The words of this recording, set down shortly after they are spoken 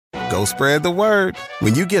go spread the word.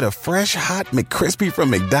 When you get a fresh, hot McCrispy from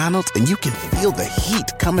McDonald's and you can feel the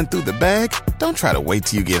heat coming through the bag, don't try to wait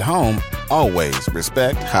till you get home. Always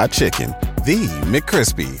respect hot chicken. The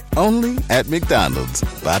McCrispy, only at McDonald's.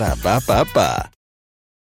 Ba-da-ba-ba-ba.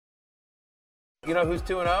 You know who's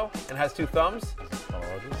 2-0 and has two thumbs?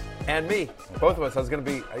 And me. Both of us. I was going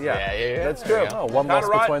to be, yeah. That's true. Oh, one loss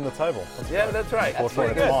between the table. That's right. That's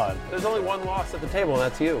pretty good. There's only one loss at the table, and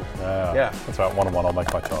that's you. Yeah. That's right. 1-1. I'll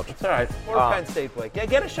make my charge. It's all right. Or Penn State Blake. Yeah,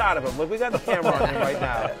 get a shot of him. Look, we got the camera on him right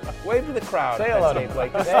now. Wave to the crowd. Say hello to Penn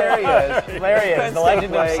State Blake. There he is. There he is. The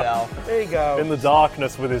legend himself. There you go. In the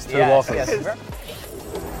darkness with his two losses. Yes.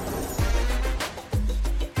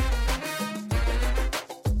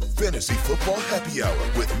 Fantasy Football Happy Hour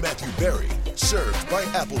with Matthew Berry, served by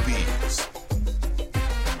Applebee's.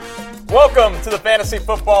 Welcome to the Fantasy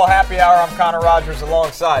Football Happy Hour. I'm Connor Rogers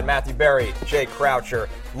alongside Matthew Berry, Jay Croucher,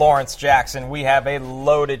 Lawrence Jackson. We have a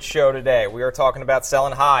loaded show today. We are talking about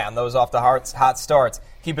selling high on those off the hot starts.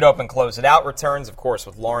 Keep it open, close it out. Returns, of course,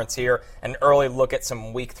 with Lawrence here. An early look at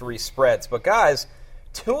some Week 3 spreads. But, guys,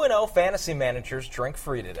 2-0 fantasy managers drink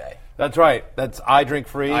free today. That's right. I drink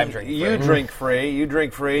free. I'm drinking free. You drink free. You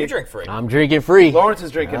drink free. You drink free. I'm drinking free. Lawrence is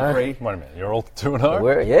drinking free. Wait a minute. You're all 2-0?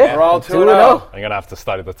 We're all 2-0. I'm going to have to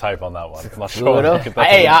study the tape on that one. I'm not sure.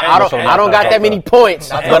 Hey, I don't got that many points,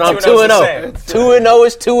 but I'm 2-0. 2-0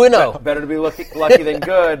 is 2-0. Better to be lucky than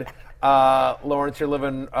good. Lawrence, you're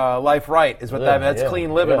living life right, is what that's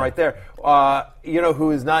clean living right there. You know who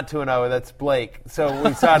is not 2-0? That's Blake. So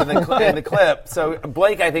we saw it in the clip. So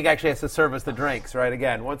Blake, I think, actually has to serve us the drinks,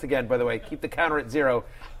 right? Once again, by the way, keep the counter at 0.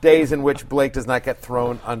 Days in which Blake does not get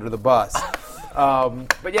thrown under the bus.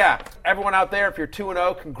 But yeah, everyone out there, if you're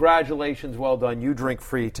 2-0, congratulations, well done. You drink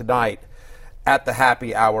free tonight at the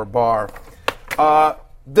Happy Hour bar. You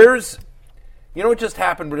know what just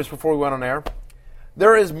happened just before we went on air?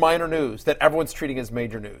 There is minor news that everyone's treating as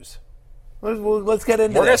major news. Let's get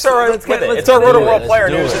into this. It's our Roto-World player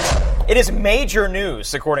news. It is major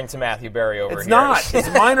news, according to Matthew Berry over here. It's not. It's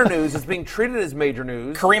minor news. It's being treated as major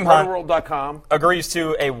news. Kareem Hunt Rotoworld.com agrees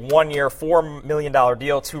to a 1-year, $4 million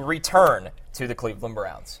deal to return to the Cleveland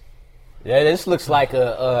Browns. Yeah, this looks like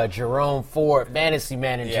a Jerome Ford fantasy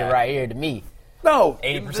manager right here to me. No.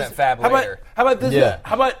 80% fab later. How about this? Yeah.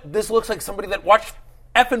 How about this looks like somebody that watched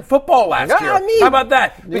effing football last year. I mean, how about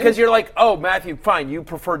that? Because you're like, oh, Matthew, fine, you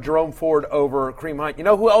prefer Jerome Ford over Kareem Hunt. You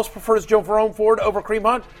know who else prefers Jerome Ford over Kareem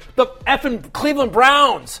Hunt? The effing Cleveland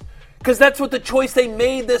Browns. Because that's what the choice they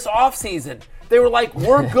made this offseason. They were like,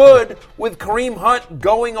 we're good with Kareem Hunt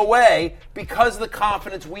going away because of the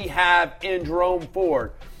confidence we have in Jerome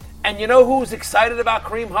Ford. And you know who's excited about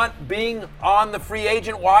Kareem Hunt being on the free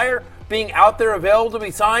agent wire, being out there available to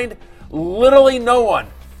be signed? Literally no one.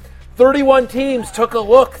 31 teams took a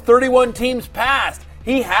look. 31 teams passed.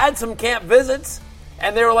 He had some camp visits,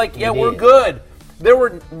 and they were like, yeah, we're good. There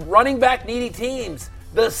were running back needy teams,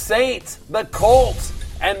 the Saints, the Colts,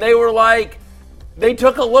 and they were like, they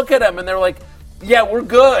took a look at him, and they were like, yeah, we're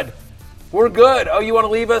good. We're good. Oh, you want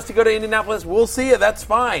to leave us to go to Indianapolis? We'll see you. That's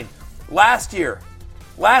fine. Last year,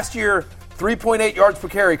 3.8 yards per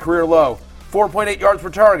carry, career low. 4.8 yards per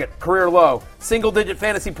target, career low. Single-digit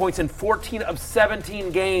fantasy points in 14 of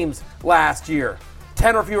 17 games last year.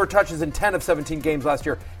 10 or fewer touches in 10 of 17 games last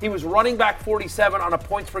year. He was running back 47 on a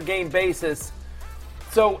points-per-game basis.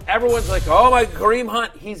 So everyone's like, oh, my Kareem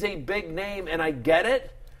Hunt, he's a big name, and I get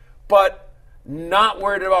it, but not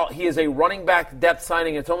worried at all. He is a running back depth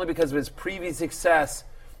signing. It's only because of his previous success,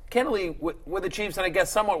 candidly, with the Chiefs and I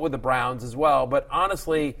guess somewhat with the Browns as well. But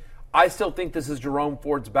honestly, I still think this is Jerome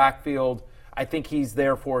Ford's backfield. I think he's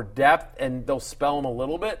there for depth, and they'll spell him a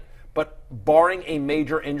little bit. But barring a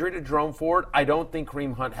major injury to Jerome Ford, I don't think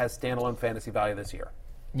Kareem Hunt has standalone fantasy value this year.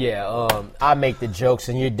 Yeah, I make the jokes,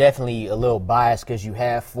 and you're definitely a little biased because you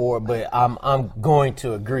have Ford, but I'm going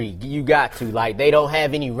to agree. You got to. Like, they don't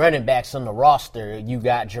have any running backs on the roster. You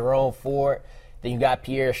got Jerome Ford, then you got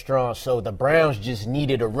Pierre Strong. So the Browns just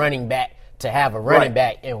needed a running back to have a running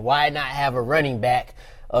back. And why not have a running back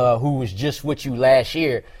who was just with you last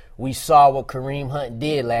year? We saw what Kareem Hunt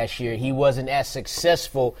did last year. He wasn't as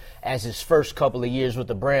successful as his first couple of years with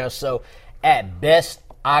the Browns. So at best,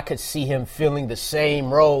 I could see him filling the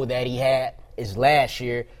same role that he had as last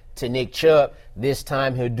year to Nick Chubb. This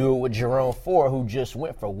time he'll do it with Jerome Ford, who just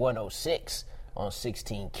went for 106 on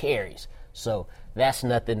 16 carries. So that's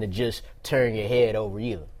nothing to just turn your head over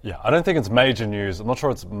either. Yeah, I don't think it's major news. I'm not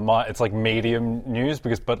sure it's like medium news,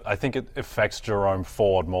 but I think it affects Jerome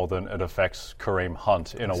Ford more than it affects Kareem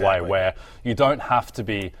Hunt in a way where you don't have to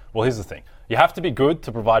be. Well, here's the thing. you have to be good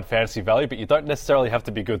to provide fantasy value, but you don't necessarily have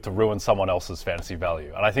to be good to ruin someone else's fantasy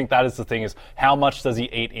value. And I think that is the thing, is how much does he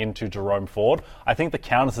eat into Jerome Ford? I think the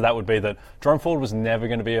counter to that would be that Jerome Ford was never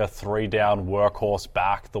going to be a 3-down workhorse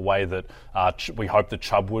back the way that we hoped that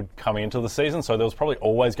Chubb would coming into the season. So there was probably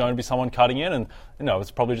always going to be someone cutting in, and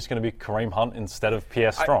it's probably just going to be Kareem Hunt instead of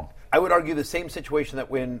Pierre Strong. I would argue the same situation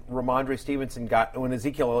that when Ramondre Stevenson when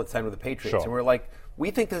Ezekiel Elliott signed with the Patriots, and we're like,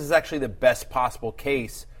 we think this is actually the best possible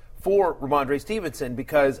case for Ramondre Stevenson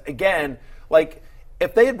because, again, like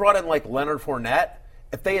if they had brought in like Leonard Fournette,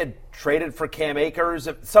 if they had traded for Cam Akers,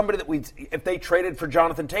 if they traded for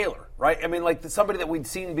Jonathan Taylor, right? I mean, like somebody that we'd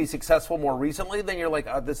seen be successful more recently, then you're like,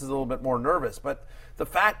 oh, this is a little bit more nervous. But the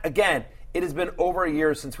fact, again, it has been over a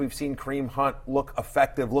year since we've seen Kareem Hunt look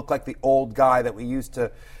effective, look like the old guy that we used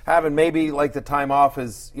to have, and maybe like the time off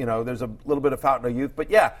is, there's a little bit of fountain of youth.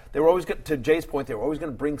 But yeah, they were always to Jay's point, they were always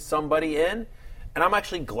going to bring somebody in, and I'm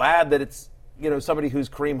actually glad that it's somebody who's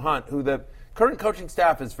Kareem Hunt, who the current coaching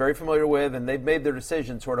staff is very familiar with, and they've made their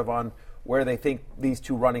decision sort of on where they think these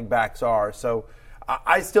two running backs are. So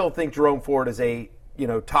I still think Jerome Ford is a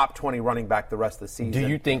top 20 running back the rest of the season. Do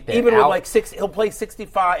you think that even with like he'll play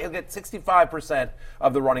 65, he'll get 65%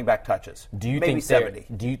 of the running back touches. Maybe 70.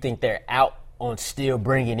 Do you think they're out on still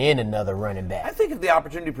bringing in another running back? I think if the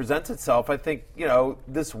opportunity presents itself, I think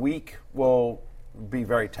this week will be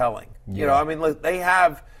very telling.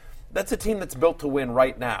 Yeah. That's a team that's built to win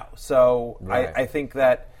right now. So right. I think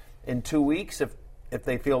that in 2 weeks, if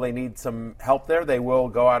they feel they need some help there, they will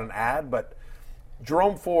go out and add. But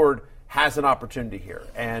Jerome Ford has an opportunity here.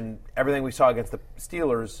 And everything we saw against the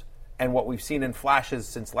Steelers and what we've seen in flashes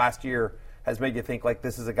since last year has made you think like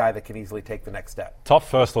this is a guy that can easily take the next step. Tough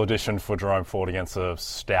first audition for Jerome Ford against a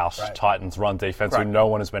stout Titans run defense who no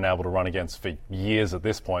one has been able to run against for years at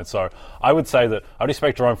this point. So I would say that I would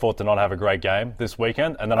expect Jerome Ford to not have a great game this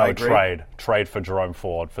weekend, and then I would trade for Jerome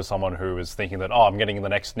Ford for someone who is thinking that, I'm getting the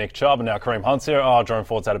next Nick Chubb, and now Kareem Hunt's here. Jerome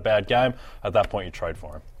Ford's had a bad game. At that point, you trade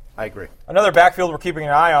for him. I agree. Another backfield we're keeping an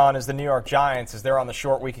eye on is the New York Giants, as they're on the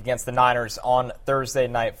short week against the Niners on Thursday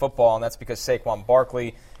Night Football, and that's because Saquon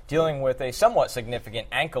Barkley dealing with a somewhat significant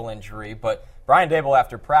ankle injury, but Brian Daboll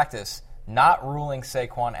after practice not ruling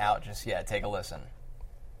Saquon out just yet. Take a listen.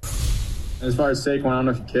 As far as Saquon, I don't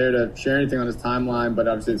know if you care to share anything on his timeline, but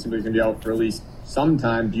obviously it seems like he's going to be out for at least some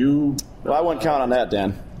time. Well, I wouldn't count on that,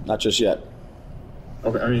 Dan. Not just yet.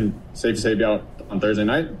 Okay, safe to say he'll be out on Thursday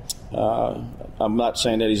night? I'm not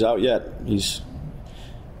saying that he's out yet. He's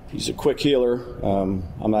a quick healer.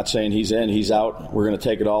 I'm not saying he's in, he's out. We're going to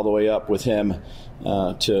take it all the way up with him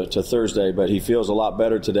to Thursday, but he feels a lot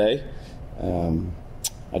better today.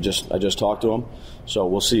 I just talked to him, so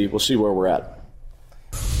we'll see where we're at.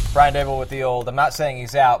 Brian Daboll with the old, I'm not saying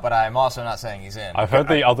he's out, but I'm also not saying he's in. I've heard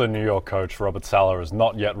the other New York coach, Robert Saleh, has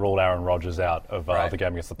not yet ruled Aaron Rodgers out of the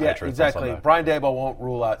game against the Patriots. Yeah, exactly. Brian Daboll won't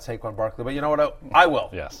rule out Saquon Barkley, but you know what? I will.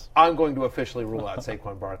 Yes. I'm going to officially rule out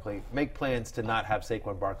Saquon Barkley. Make plans to not have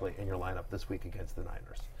Saquon Barkley in your lineup this week against the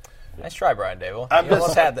Niners. Nice try, Brian Daboll. He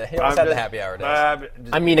almost had the happy hour days.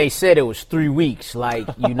 They said it was 3 weeks, a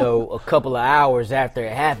couple of hours after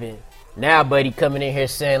it happened. Now, buddy, coming in here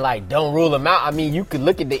saying, don't rule him out. You could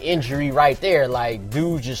look at the injury right there.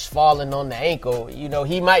 Dude just falling on the ankle.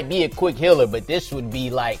 He might be a quick healer, but this would be,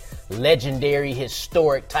 legendary,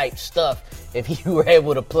 historic type stuff if he were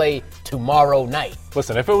able to play tomorrow night.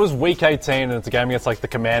 Listen, if it was Week 18 and it's a game against, the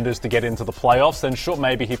Commanders to get into the playoffs, then sure,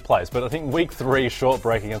 maybe he plays. But I think Week 3, short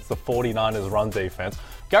break against the 49ers run defense,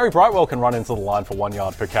 Gary Brightwell can run into the line for 1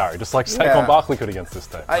 yard per carry, just like Saquon Barkley could against this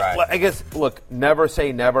team. I guess, look, never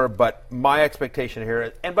say never, but my expectation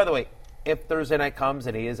here, and by the way, if Thursday night comes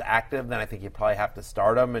and he is active, then I think you probably have to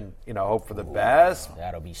start him and hope for the best.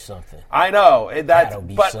 That'll be something. I know,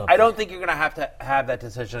 but something. I don't think you're going to have that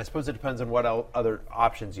decision. I suppose it depends on what other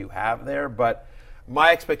options you have there, but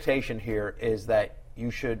my expectation here is that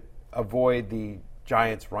you should avoid the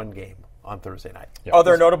Giants' run game on Thursday night. Yep.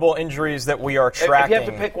 Other notable injuries that we are tracking. If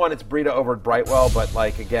you have to pick one, it's Breida over Brightwell, but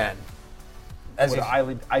again,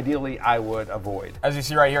 ideally I would avoid. As you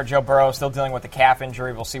see right here, Joe Burrow still dealing with the calf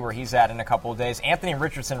injury. We'll see where he's at in a couple of days. Anthony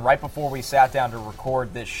Richardson, right before we sat down to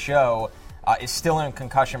record this show, is still in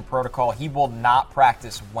concussion protocol. He will not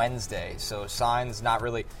practice Wednesday, so signs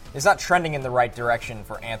it's not trending in the right direction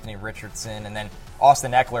for Anthony Richardson. And then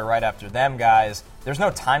Austin Eckler right after them, guys. There's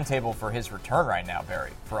no timetable for his return right now,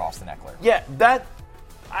 Barry, for Austin Eckler. Yeah,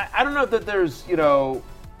 I don't know that there's,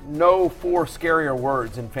 no 4 scarier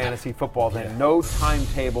words in fantasy football than no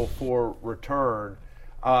timetable for return.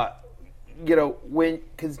 Because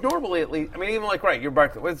normally at least, even you're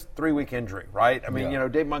back, it's 3-week injury, right?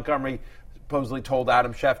 Dave Montgomery supposedly told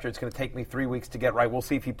Adam Schefter it's going to take me 3 weeks to get right. We'll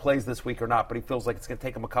see if he plays this week or not, but he feels like it's going to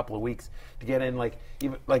take him a couple of weeks to get in.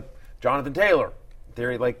 Even Jonathan Taylor, in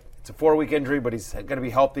theory, it's a 4-week injury, but he's going to be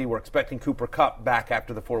healthy. We're expecting Cooper Kupp back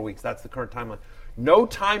after the 4 weeks. That's the current timeline. No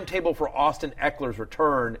timetable for Austin Eckler's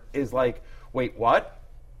return is wait, what?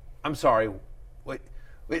 I'm sorry. Wait,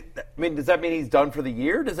 does that mean he's done for the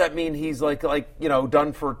year? Does that mean he's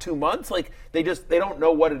done for 2 months? They don't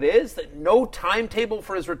know what it is. No timetable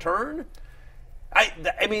for his return.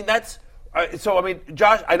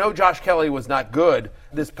 Josh. I know Josh Kelly was not good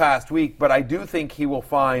this past week, but I do think he will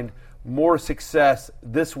find more success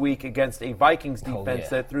this week against a Vikings defense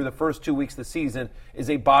that through the first 2 weeks of the season is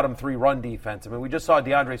a bottom 3 run defense. We just saw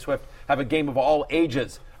DeAndre Swift have a game of all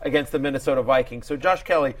ages against the Minnesota Vikings. So Josh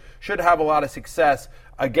Kelly should have a lot of success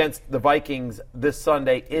against the Vikings this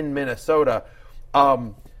Sunday in Minnesota. I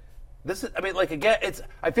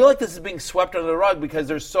feel like this is being swept under the rug because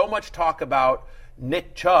there's so much talk about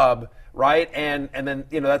Nick Chubb, right? And then,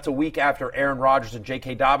 that's a week after Aaron Rodgers and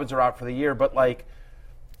J.K. Dobbins are out for the year. But,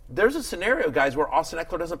 there's a scenario, guys, where Austin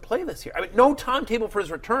Eckler doesn't play this year. No timetable for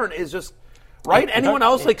his return is just right. Anyone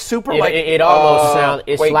else super It almost sounds.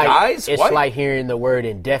 It's guys, it's like hearing the word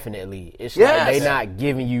indefinitely. It's like they're not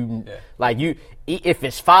giving you if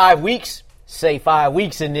it's 5 weeks, say 5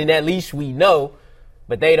 weeks, and then at least we know.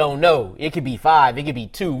 But they don't know. It could be 5. It could be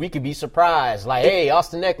 2. We could be surprised. Hey,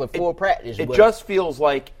 Austin Eckler, full practice. It just feels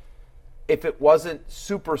like if it wasn't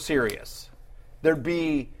super serious, there'd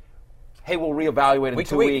be. Hey, we'll reevaluate in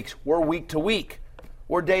 2 weeks. We're week to week.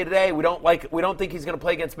 We're day to day. We don't think he's going to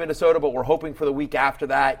play against Minnesota, but we're hoping for the week after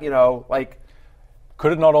that.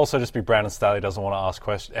 Could it not also just be Brandon Staley doesn't want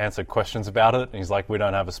to answer questions about it? And he's like, we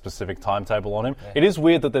don't have a specific timetable on him. Yeah. It is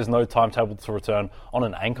weird that there's no timetable to return on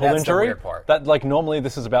an ankle injury. That's the weird part. That normally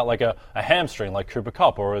this is about a hamstring like Cooper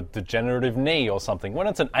Kupp or a degenerative knee or something. When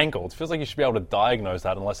it's an ankle, it feels like you should be able to diagnose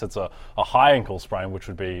that unless it's a high ankle sprain, which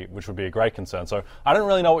would be a great concern. So I don't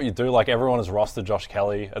really know what you do. Everyone has rostered Josh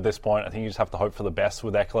Kelly at this point. I think you just have to hope for the best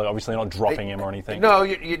with Eckler. Obviously not dropping him or anything. No,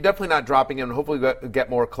 you're definitely not dropping him. Hopefully get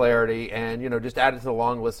more clarity and just add it to the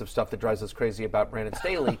long list of stuff that drives us crazy about Brandon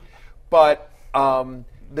Staley. But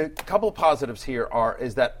the couple of positives here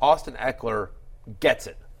is that Austin Eckler gets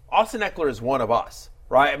it. Austin Eckler is one of us,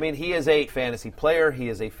 right? He is a fantasy player. He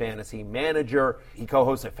is a fantasy manager. He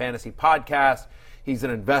co-hosts a fantasy podcast. He's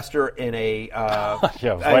an investor in a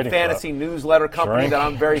fantasy newsletter company that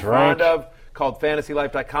I'm very fond of called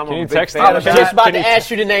FantasyLife.com. Can you text I was just about to ask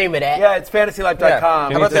you the name of that. Yeah, it's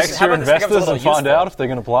FantasyLife.com. Can you text your investors and find out if they're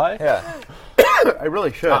going to play? Yeah. I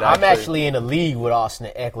really should. I'm actually in a league with Austin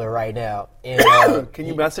Eckler right now. And, can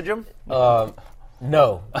you message him?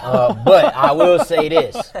 No. But I will say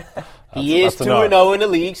this. He is 2-0 in the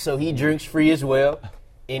league, so he drinks free as well.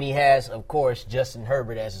 And he has, of course, Justin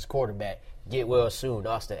Herbert as his quarterback. Get well soon,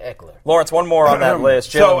 Austin Eckler. Lawrence, one more on that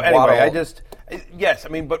list. So anyway,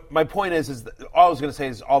 but my point is that all I was going to say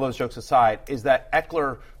is, all those jokes aside, is that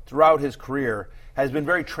Eckler throughout his career has been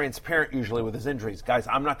very transparent usually with his injuries. Guys,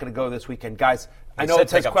 I'm not going to go this weekend. Guys, I know it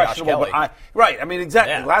says questionable, but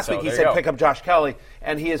exactly. Yeah, Last week he said pick up Josh Kelly,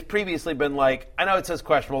 and he has previously been I know it says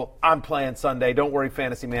questionable. I'm playing Sunday. Don't worry,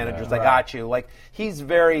 fantasy managers. I got you. He's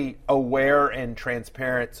very aware and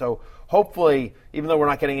transparent. So hopefully, even though we're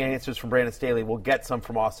not getting any answers from Brandon Staley, we'll get some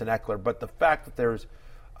from Austin Eckler. But the fact that there's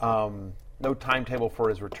no timetable for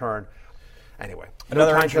his return. Anyway,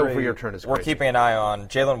 another timetable for your turn is we're crazy. Keeping an eye on.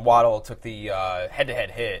 Jalen Waddle took the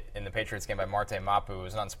head-to-head hit in the Patriots game by Marte Mapu. It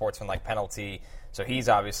was an unsportsmanlike penalty, so he's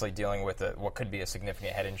obviously dealing with what could be a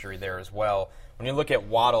significant head injury there as well. When you look at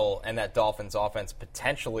Waddle and that Dolphins offense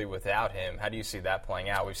potentially without him, how do you see that playing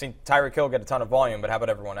out? We've seen Tyreek Hill get a ton of volume, but how about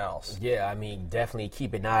everyone else? Yeah, definitely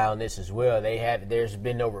keep an eye on this as well. There's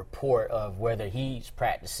been no report of whether he's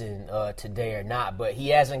practicing today or not, but he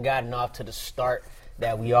hasn't gotten off to the start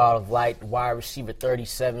that we all have liked. Wide receiver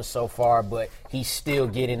 37 so far, but he's still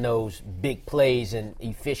getting those big plays and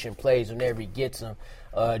efficient plays whenever he gets them.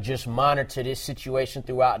 Just monitor this situation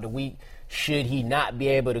throughout the week. Should he not be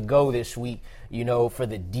able to go this week, for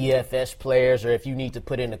the DFS players, or if you need to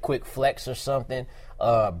put in a quick flex or something,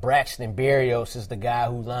 Braxton Berrios is the guy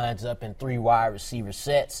who lines up in 3 wide receiver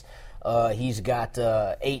sets. He's got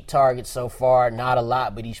 8 targets so far, not a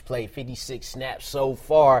lot, but he's played 56 snaps so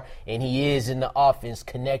far, and he is in the offense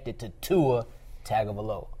connected to Tua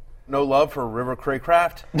Tagovailoa. No love for River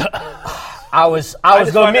Craycraft? I was going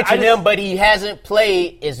to mention him, but he hasn't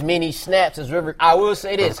played as many snaps as River. I will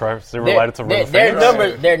say this.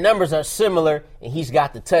 Their numbers are similar, and he's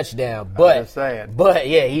got the touchdown. But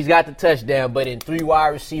he's got the touchdown. But in 3 wide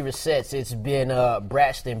receiver sets, it's been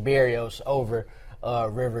Braxton Berrios over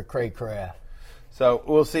River Craycraft. So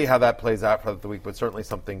we'll see how that plays out for the week, but certainly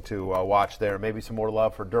something to watch there. Maybe some more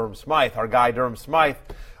love for Durham Smythe, our guy Durham Smythe,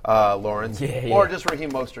 Lawrence. Or just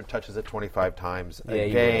Raheem Mostert touches it 25 times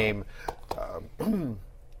a game.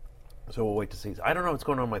 So we'll wait to see. I don't know what's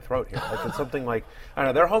going on in my throat here. Like it's something like, I don't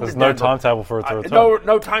know, they're home There's to no Denver. timetable for it to return.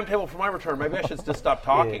 No timetable for my return. Maybe I should just stop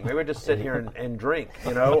talking. Maybe I just sit here and drink,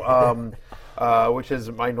 which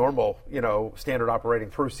is my normal, standard operating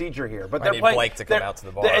procedure here. But they're need playing, Blake to come out to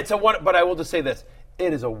the bar. But I will just say this.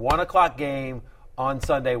 It is a 1 o'clock game on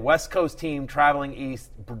Sunday. West Coast team traveling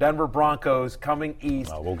east. Denver Broncos coming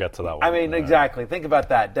east. We'll get to that one. I mean, exactly. Think about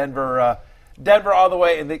that. Denver all the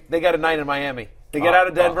way, and they got a night in Miami. They get out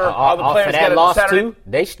of Denver. All the players get a loss Saturday. too.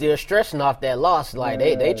 They still stressing off that loss. Like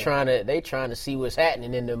they trying to see what's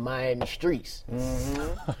happening in the Miami streets.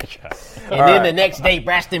 Mm-hmm. And then the next day,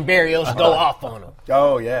 Braxton Berrios go off on them.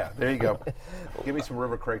 Oh yeah, there you go. Give me some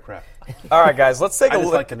River Cray crap. All right, guys, let's take a I just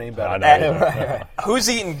look. like the name better. At Who's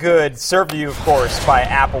Eating Good, served to you, of course, by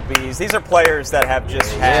Applebee's. These are players that have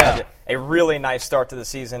just had a really nice start to the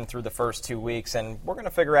season through the first 2 weeks, and we're going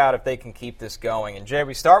to figure out if they can keep this going. And, Jay,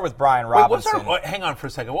 we start with Brian Robinson. Hang on for a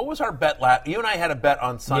second. What was our bet last? You and I had a bet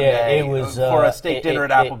on Sunday Yeah, it was for a steak dinner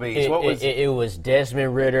at Applebee's. It was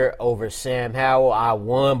Desmond Ridder over Sam Howell. I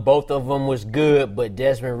won. Both of them was good, but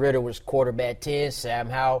Desmond Ridder was quarterback 10. Sam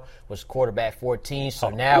Howell was quarterback 14. So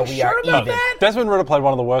now we are even. That? Desmond Ridder played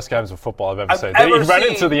one of the worst games of football I've ever seen. He ran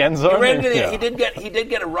into the end zone. He did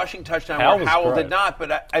get a rushing touchdown where Howell did not,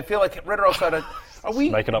 but I feel like Ridder also had a. Are we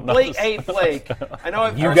making up Blake? numbers? Hey, Blake. I know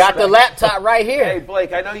you got the laptop right here. Hey,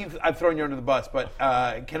 Blake. I know I've thrown you under the bus, but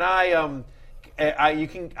can I?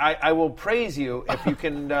 I will praise you if you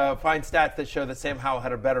can find stats that show that Sam Howell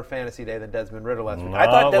had a better fantasy day than Desmond Ridder last week. No, I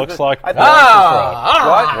thought looks like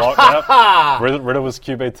what? Ridder was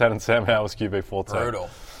QB 10 and Sam Howell was QB 14. Brutal.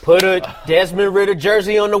 Put a Desmond Ridder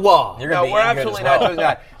jersey on the wall. No, we're absolutely not doing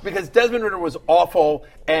that because Desmond Ridder was awful,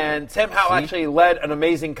 and Sam Howell actually led an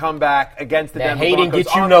amazing comeback against the Denver hating Broncos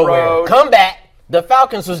get you on nowhere. the road. Comeback. The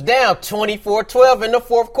Falcons was down 24-12 in the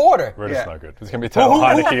fourth quarter. Ridder's no good. It's going to be Taylor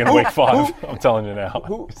Heineke in week 5. I'm telling you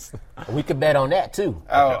now. We could bet on that too.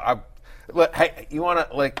 Hey, you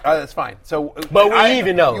want to that's fine. So, but we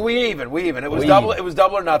even though we even. It was double. It was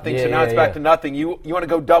double or nothing. So now it's back to nothing. You want to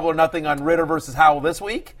go double or nothing on Ridder versus Howell this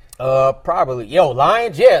week? Probably. Yo,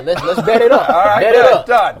 Lions, let's bet it up. All right, bet it up.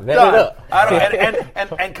 Done. Bet it up. I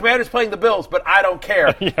don't, and Commanders playing the Bills, but I don't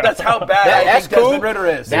care. That's how bad I think Desmond Ridder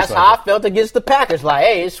is. That's how I felt against the Packers. Like,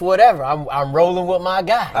 hey, it's whatever. I'm rolling with my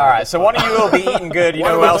guy. All right, so one of you will be eating good. You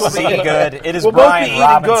know who else is eating good? It is we'll Brian both be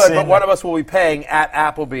Robinson. Eating good, but one of us will be paying at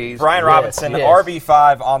Applebee's. Brian Robinson,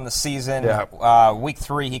 RB5 on the season. Yeah. Week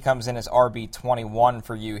 3, he comes in as RB21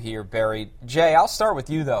 for you here, Barry. Jay, I'll start with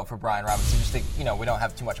you, though, for Brian Robinson. Just think, we don't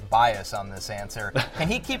have too much bias on this answer. Can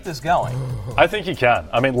he keep this going? I think he can.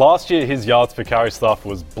 I mean, last year his yards per carry stuff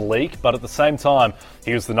was bleak, but at the same time,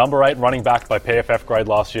 he was the number 8 running back by PFF grade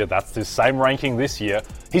last year. That's his same ranking this year.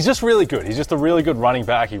 He's just really good. He's just a really good running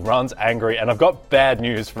back. He runs angry, and I've got bad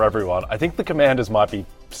news for everyone. I think the Commanders might be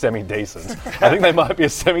semi-decent. I think they might be a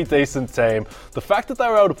semi-decent team. The fact that they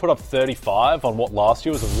were able to put up 35 on what last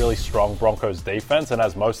year was a really strong Broncos defense and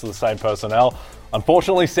has most of the same personnel.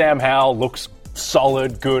 Unfortunately, Sam Howell looks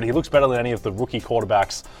solid, good. He looks better than any of the rookie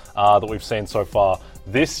quarterbacks that we've seen so far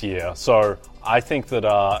this year. So I think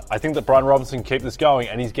that Brian Robinson can keep this going,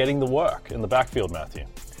 and he's getting the work in the backfield, Matthew.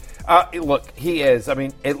 Look, he is. I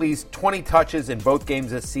mean, at least 20 touches in both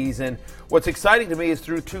games this season. What's exciting to me is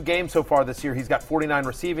through 2 games so far this year, he's got 49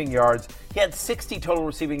 receiving yards. He had 60 total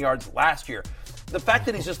receiving yards last year. The fact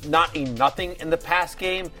that he's just not a nothing in the pass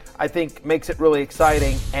game, I think, makes it really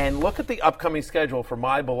exciting. And look at the upcoming schedule for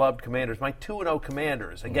my beloved Commanders, my 2-0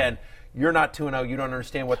 Commanders. Again, you're not 2-0. You don't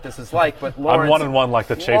understand what this is like. But Lawrence, I'm 1-1 like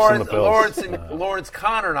the Chiefs and the Bills. Lawrence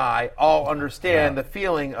Connor and I all understand the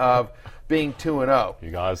feeling of being 2-0.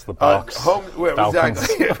 You guys, the Bucks,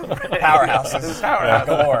 exactly. Powerhouses.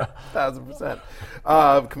 Powerhouse. 1,000%.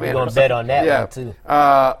 We're gonna bet on that one too.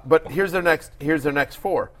 But here's their next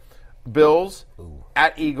 4: Bills,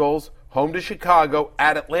 at Eagles, home to Chicago,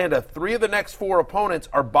 at Atlanta. 3 of the next 4 opponents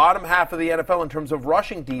are bottom half of the NFL in terms of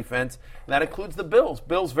rushing defense, and that includes the Bills.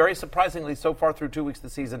 Bills, very surprisingly, so far through 2 weeks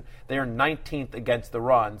this season, they are 19th against the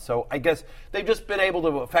run. So I guess they've just been able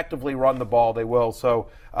to effectively run the ball. They will. So,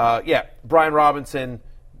 Brian Robinson,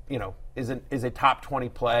 is a top 20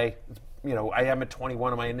 play. I am at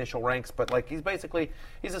 21 in my initial ranks, but like he's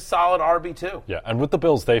a solid RB2. Yeah, and with the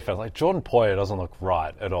Bills' defense, like Jordan Poyer doesn't look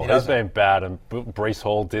right at all. He's been bad, and Breece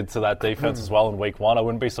Hall did to that defense as well in Week 1. I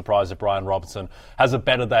wouldn't be surprised if Brian Robinson has a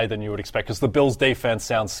better day than you would expect, because the Bills' defense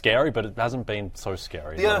sounds scary, but it hasn't been so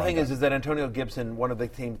scary. The other thing is that Antonio Gibson, one of the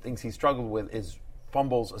things he struggled with is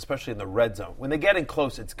fumbles, especially in the red zone. When they get in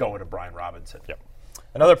close, it's going to Brian Robinson. Yep.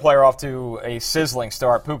 Another player off to a sizzling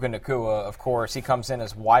start, Puka Nacua, of course. He comes in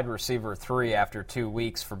as wide receiver 3 after 2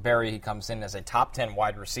 weeks. For Barry, he comes in as a top 10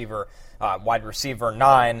 wide receiver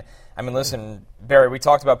 9. I mean, listen, Barry, we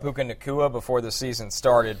talked about Puka Nacua before the season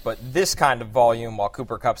started, but this kind of volume while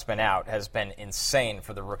Cooper Kupp's been out has been insane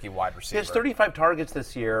for the rookie wide receiver. He has 35 targets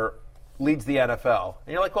this year, leads the NFL.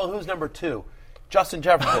 And you're like, well, who's number 2? Justin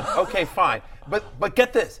Jefferson. Okay, fine. But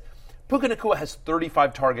get this. Puka Nacua has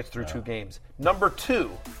 35 targets through 2 games. Number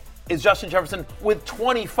 2 is Justin Jefferson with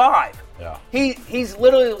 25. Yeah. He's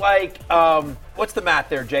literally like, what's the math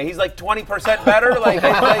there, Jay? He's like 20% better?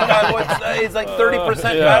 He's like 30%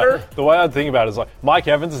 better? The way I think about it is like Mike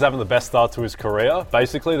Evans is having the best start to his career,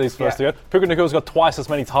 basically, these first 2 years. Puka Nacua's got twice as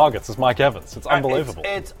many targets as Mike Evans. It's unbelievable.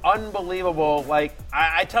 It's unbelievable. Like,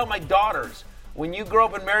 I tell my daughters, when you grow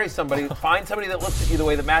up and marry somebody, find somebody that looks at you the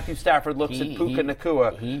way that Matthew Stafford looks at Puka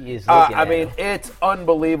Nacua. He is looking at him. It's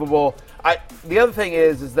unbelievable. The other thing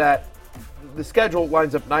is that the schedule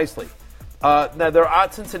lines up nicely. Now, they're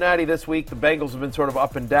at Cincinnati this week. The Bengals have been sort of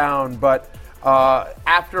up and down, but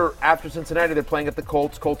after Cincinnati, they're playing at the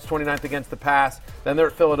Colts. Colts 29th against the pass. Then they're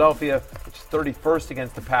at Philadelphia, which is 31st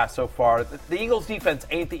against the pass so far. The Eagles' defense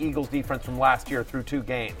ain't the Eagles' defense from last year through 2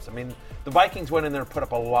 games. I mean, the Vikings went in there and put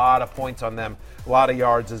up a lot of points on them, a lot of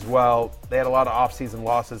yards as well. They had a lot of offseason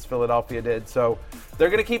losses, Philadelphia did. So they're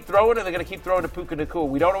going to keep throwing, and they're going to keep throwing to Puka Nacua.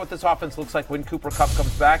 We don't know what this offense looks like when Cooper Kupp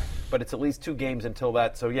comes back, but it's at least 2 games until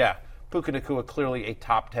that. So, yeah, Puka Nacua clearly a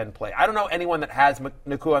top 10 play. I don't know anyone that has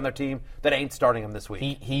Nacua on their team that ain't starting him this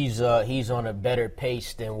week. He's on a better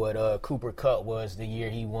pace than what Cooper Kupp was the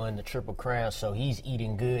year he won the Triple Crown, so he's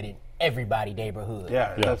eating good in everybody's neighborhood.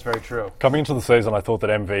 Yeah, that's very true. Coming into the season, I thought that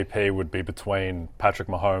MVP would be between Patrick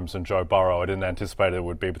Mahomes and Joe Burrow. I didn't anticipate it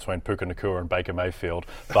would be between Puka Nacua and Baker Mayfield.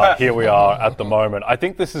 But here we are at the moment. I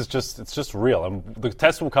think this is just real. And the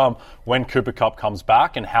test will come when Cooper Kupp comes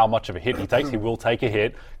back and how much of a hit he takes. He will take a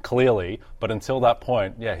hit, clearly. But until that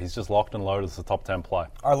point, he's just locked and loaded as a top 10 play.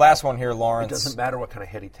 Our last one here, Lawrence. It doesn't matter what kind of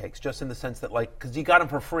hit he takes, just in the sense that, because you got him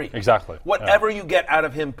for free. Exactly. Whatever you get out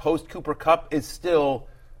of him post-Cooper Kupp is still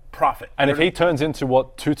profit. And if he turns into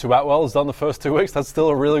what Tutu Atwell has done the first 2 weeks, that's still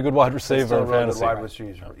a really good wide receiver in fantasy. Wide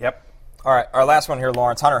receiver. Yep. All right, our last one here,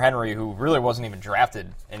 Lawrence. Hunter Henry, who really wasn't even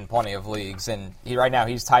drafted in plenty of leagues, and right now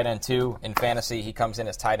he's tight end 2 in fantasy. He comes in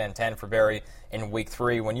as tight end 10 for Barry in Week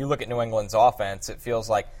 3. When you look at New England's offense, it feels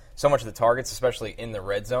like so much of the targets, especially in the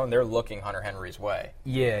red zone, they're looking Hunter Henry's way.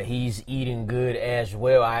 Yeah, he's eating good as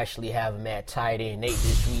well. I actually have him at tight end 8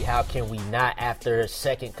 this week. How can we not, after a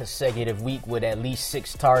second consecutive week with at least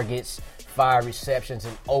 6 targets, 5 receptions,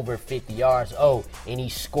 and over 50 yards? Oh, and he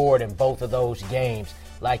scored in both of those games.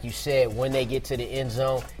 Like you said, when they get to the end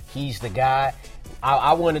zone, he's the guy.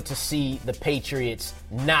 I wanted to see the Patriots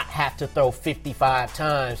not have to throw 55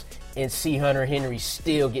 times and see Hunter Henry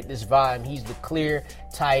still get this volume. He's the clear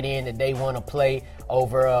tight end that they want to play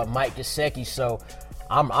over Mike Gesicki. So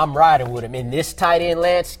I'm riding with him. In this tight end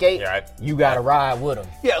landscape, you got to ride with him.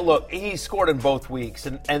 Yeah, look, he scored in both weeks,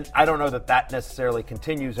 and I don't know that necessarily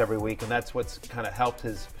continues every week, and that's what's kind of helped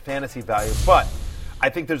his fantasy value. But I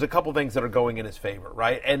think there's a couple things that are going in his favor,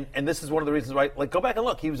 right? And this is one of the reasons, right? Like, go back and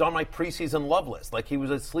look. He was on my preseason love list. Like, he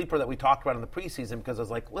was a sleeper that we talked about in the preseason because I was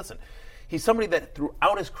like, listen, he's somebody that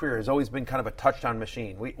throughout his career has always been kind of a touchdown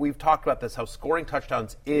machine. We've talked about this, how scoring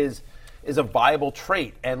touchdowns is a viable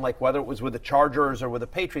trait. And, like, whether it was with the Chargers or with the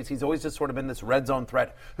Patriots, he's always just sort of been this red zone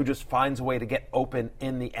threat who just finds a way to get open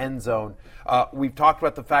in the end zone. We've talked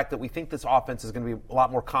about the fact that we think this offense is going to be a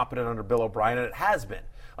lot more competent under Bill O'Brien, and it has been.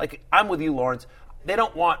 Like, I'm with you, Lawrence. They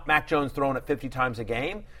don't want Mac Jones throwing it 50 times a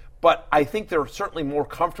game, but I think they're certainly more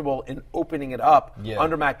comfortable in opening it up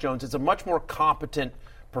under Mac Jones. It's a much more competent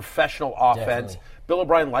professional offense. Definitely. Bill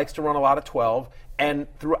O'Brien likes to run a lot of 12, and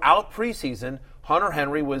throughout preseason, Hunter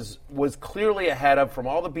Henry was clearly ahead of, from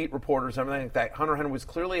all the beat reporters and everything like that, Hunter Henry was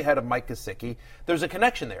clearly ahead of Mike Gesicki. There's a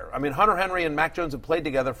connection there. I mean, Hunter Henry and Mac Jones have played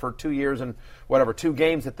together for 2 years and 2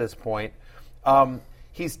 games at this point.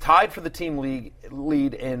 He's tied for the team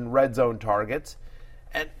lead in red zone targets.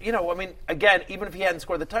 And, again, even if he hadn't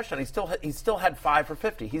scored the touchdown, he still had 5 for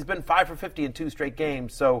 50. He's been 5 for 50 in 2 straight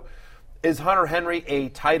games. So is Hunter Henry a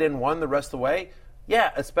tight end 1 the rest of the way?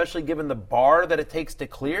 Yeah, especially given the bar that it takes to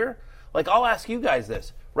clear. Like, I'll ask you guys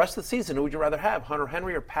this. Rest of the season, who would you rather have, Hunter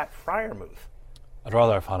Henry or Pat Freiermuth? I'd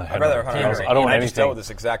rather have Hunter Henry. I'd rather have Hunter Henry. I don't want I just anything. dealt with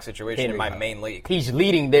this exact situation in my main league. He's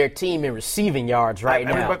leading their team in receiving yards right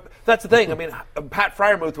now. I mean, but that's the thing. I mean, Pat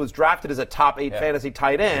Freiermuth was drafted as a top 8 fantasy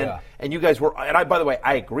tight end, and you guys were. And by the way,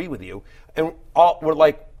 I agree with you. And all were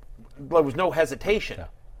like, there was no hesitation. Yeah.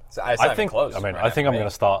 I think. Close, I think I'm going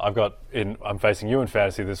to start. I'm facing you in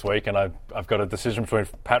fantasy this week, and I've got a decision between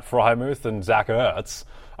Pat Freiermuth and Zach Ertz.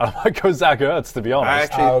 I might go Zach Ertz, to be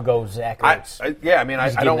honest. I'll go Zach Ertz.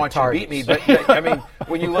 I don't want you to beat me, but I mean,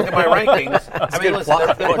 when you look at my rankings, I mean, listen,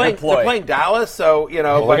 they're playing Dallas, so you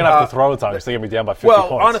know. Well, they're going to have to throw a ton because they're going to be down by 50 points.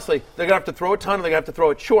 Well, honestly, they're going to have to throw a ton, and they're going to have to throw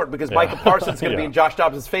it short because Micah Parsons is going to be in Josh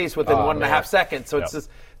Dobbs' face within 1.5 seconds. So it's just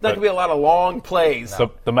not going to be a lot of long plays.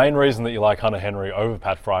 So the main reason that you like Hunter Henry over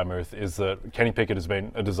Pat Freiermuth is that Kenny Pickett has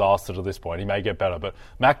been a disaster to this point. He may get better, but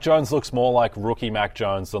Mac Jones looks more like rookie Mac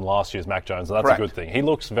Jones than last year's Mac Jones, and that's a good thing. He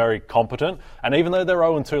looks very competent, and even though they're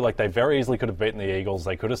 0-2, like they very easily could have beaten the Eagles.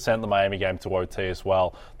 They could have sent the Miami game to OT as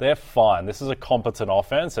well. They're fine. This is a competent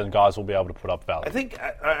offense, and guys will be able to put up value. I think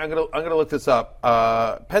I'm gonna look this up.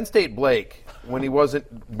 Penn State Blake, when he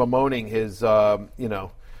wasn't bemoaning his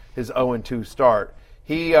his 0-2 start,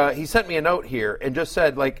 he sent me a note here and just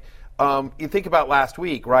said, like, you think about last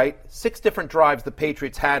week, right? 6 different drives the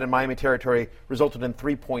Patriots had in Miami territory resulted in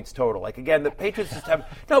 3 points total. Like, again, the Patriots just have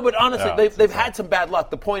no, but honestly, they've had some bad luck.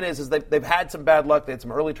 The point is they've had some bad luck. They had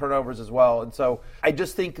some early turnovers as well, and so I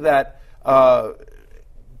just think that they'll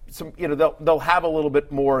have a little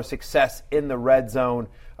bit more success in the red zone.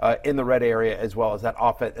 In the red area, as well as that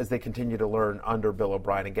offense, as they continue to learn under Bill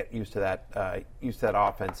O'Brien and get used to that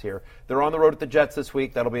offense here. They're on the road at the Jets this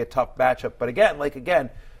week. That'll be a tough matchup. But again,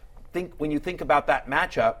 when you think about that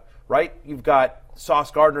matchup, right? You've got Sauce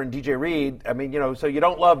Gardner and DJ Reed. I mean, so you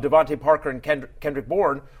don't love Devontae Parker and Kendrick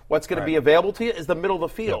Bourne. What's going to be available to you is the middle of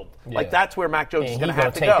the field. Yeah. Like that's where Mac Jones is going to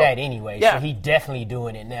have to go. He's going to take that anyway. Yeah. So he's definitely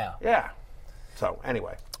doing it now. Yeah. So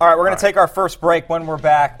anyway. All right, we're going to take our first break. When we're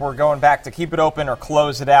back, we're going back to keep it open or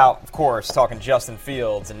close it out. Of course, talking Justin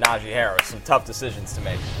Fields and Najee Harris. Some tough decisions to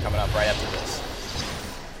make coming up right after this.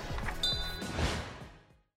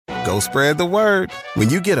 Go spread the word. When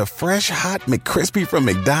you get a fresh, hot McCrispy from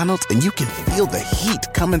McDonald's and you can feel the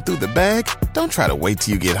heat coming through the bag, don't try to wait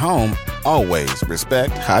till you get home. Always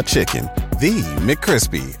respect hot chicken. The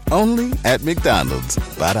McCrispy, only at McDonald's.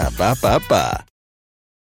 Ba-da-ba-ba-ba.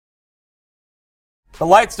 The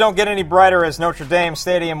lights don't get any brighter as Notre Dame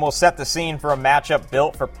Stadium will set the scene for a matchup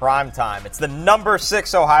built for prime time. It's the number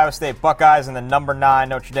 6 Ohio State Buckeyes and the number 9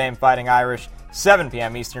 Notre Dame Fighting Irish, 7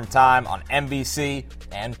 p.m. Eastern Time on NBC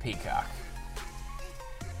and Peacock.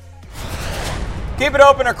 Keep it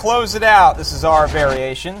open or close it out. This is our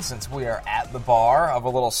variation since we are at the bar of a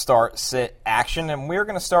little start-sit action, and we're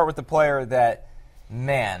going to start with the player that,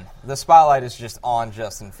 man, the spotlight is just on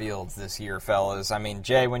Justin Fields this year, fellas. I mean,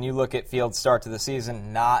 Jay, when you look at Fields' start to the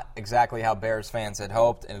season, not exactly how Bears fans had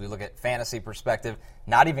hoped, and we look at fantasy perspective,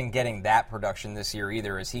 not even getting that production this year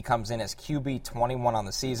either, as he comes in as QB 21 on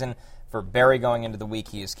the season. For Barry going into the week,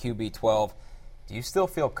 he is QB 12. Do you still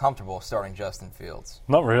feel comfortable starting Justin Fields?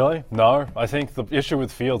 Not really, no. I think the issue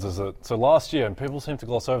with Fields is that, so last year, and people seem to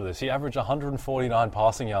gloss over this, he averaged 149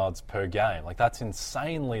 passing yards per game. Like, that's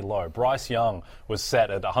insanely low. Bryce Young was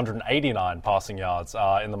set at 189 passing yards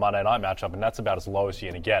in the Monday night matchup, and that's about as low as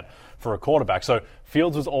you're going to get for a quarterback. So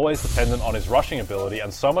Fields was always dependent on his rushing ability,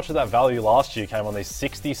 and so much of that value last year came on these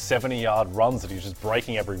 60, 70-yard runs that he was just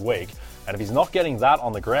breaking every week. And if he's not getting that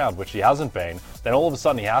on the ground, which he hasn't been, then all of a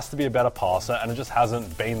sudden he has to be a better passer, and it just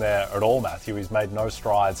hasn't been there at all, Matthew. He's made no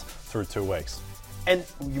strides through 2 weeks. And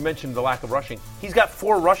you mentioned the lack of rushing. He's got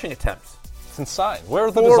 4 rushing attempts. It's insane. Where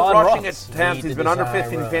are the 4 design rushing runs? attempts. He's been under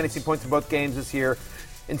 15 fantasy points in both games this year.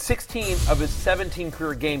 In 16 of his 17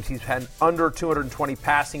 career games, he's had under 220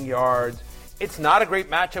 passing yards. It's not a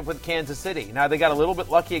great matchup with Kansas City. Now, they got a little bit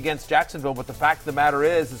lucky against Jacksonville, but the fact of the matter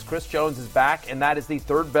is Chris Jones is back, and that is the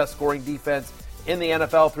 3rd best scoring defense in the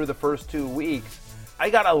NFL through the first 2 weeks.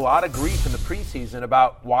 I got a lot of grief in the preseason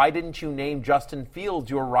about why didn't you name Justin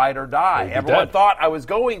Fields your ride or die? Everyone thought I was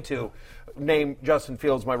going to name Justin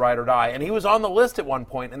Fields my ride or die, and he was on the list at one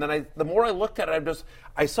point. And then the more I looked at it,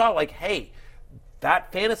 I saw like, hey,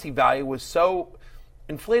 that fantasy value was so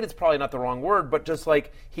inflated's probably not the wrong word, but just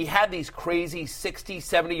like he had these crazy 60,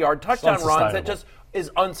 70-yard touchdown runs that just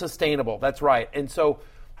is unsustainable. That's right. And so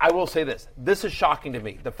I will say this. This is shocking to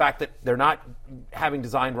me, the fact that they're not having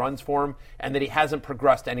designed runs for him and that he hasn't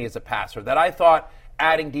progressed any as a passer, that I thought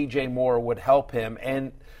adding DJ Moore would help him.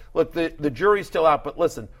 And look, the jury's still out, but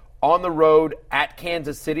listen, on the road at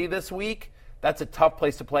Kansas City this week, that's a tough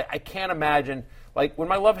place to play. I can't imagine, Like, when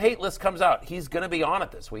my love-hate list comes out, he's going to be on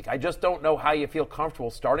it this week. I just don't know how you feel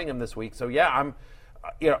comfortable starting him this week. So, yeah, I'm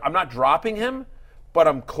not dropping him, but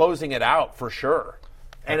I'm closing it out for sure.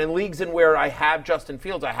 And in leagues in where I have Justin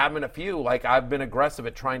Fields, I have him in a few, like, I've been aggressive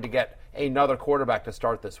at trying to get another quarterback to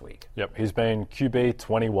start this week. Yep, he's been QB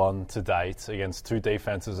 21 to date against two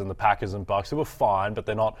defenses in the Packers and Bucks who were fine, but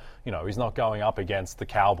they're not, he's not going up against the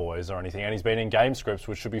Cowboys or anything. And he's been in game scripts,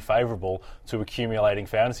 which should be favorable to accumulating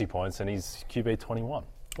fantasy points, and he's QB 21.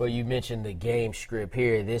 Well, you mentioned the game script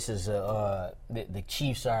here. This is the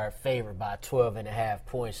Chiefs are favored by 12.5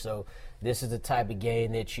 points, so this is the type of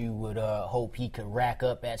game that you would hope he could rack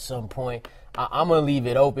up at some point. I'm going to leave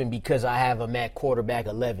it open because I have him at quarterback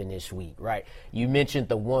 11 this week, right? You mentioned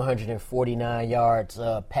the 149 yards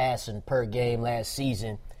passing per game last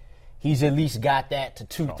season. He's at least got that to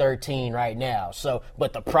 213 right now. So,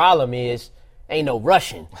 but the problem is, ain't no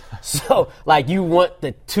rushing. So, like, you want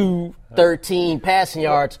the 213 passing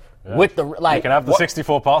yards with the, like. You can have the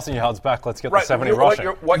 64 passing yards back. Let's get the 70 rushing.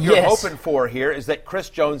 What you're hoping for here is that Chris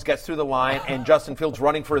Jones gets through the line and Justin Fields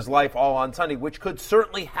running for his life all on Sunday, which could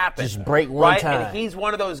certainly happen. Just break one time. And he's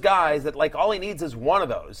one of those guys that, like, all he needs is one of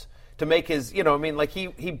those to make his, he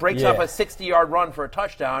breaks up a 60-yard run for a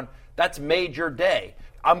touchdown. That's made your day.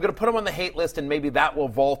 I'm going to put him on the hate list, and maybe that will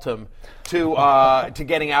vault him to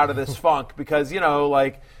getting out of this funk because,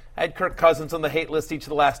 I had Kirk Cousins on the hate list each of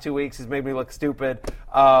the last 2 weeks. He's made me look stupid.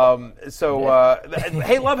 Love-hate's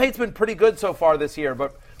been pretty good so far this year,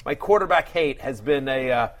 but my quarterback hate has been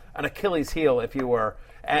an Achilles heel, if you were.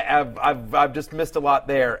 I've just missed a lot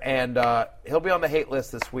there, and he'll be on the hate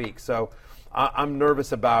list this week. So I'm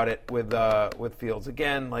nervous about it with Fields.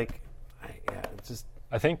 Again, it's just.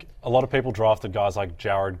 I think a lot of people drafted guys like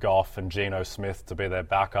Jared Goff and Geno Smith to be their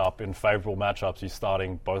backup in favorable matchups. You're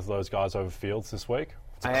starting both of those guys over Fields this week?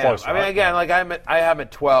 It's close, right? I mean, again, I have him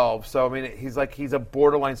at 12. So, I mean, he's a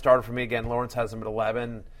borderline starter for me. Again, Lawrence has him at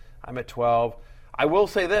 11. I'm at 12. I will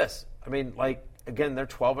say this. I mean, again, they're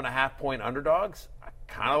 12.5-point underdogs. I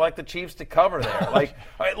kind of like the Chiefs to cover there.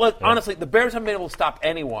 Honestly, the Bears haven't been able to stop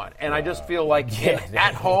anyone. And I just feel like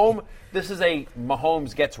at home, this is a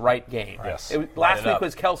Mahomes gets right game. Yes. Last week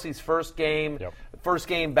was Kelsey's first game, first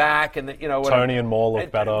game back, and Tony and Moore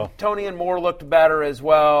looked better. Tony and Moore looked better as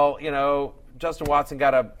well. Justin Watson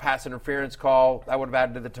got a pass interference call that would have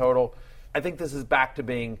added to the total. I think this is back to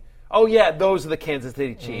being. Oh yeah, those are the Kansas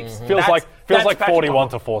City Chiefs. Mm-hmm. Feels like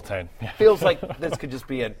 41-14. Feels like this could just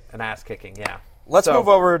be an ass kicking. Yeah. Let's move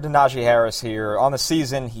over to Najee Harris here. On the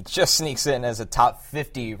season, he just sneaks in as a top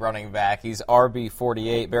 50 running back. He's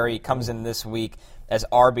RB48. Barry comes in this week as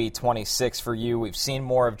RB26 for you. We've seen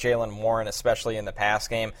more of Jaylen Warren, especially in the pass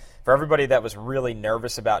game. For everybody that was really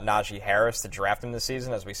nervous about Najee Harris to draft him this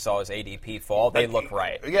season, as we saw his ADP fall, they look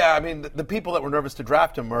right. Yeah, I mean, the people that were nervous to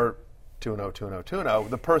draft him were 2-0.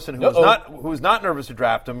 The person who's not nervous to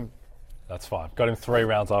draft him. That's fine. Got him 3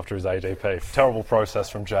 rounds after his ADP. Terrible process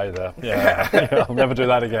from Jay there. Yeah. I'll never do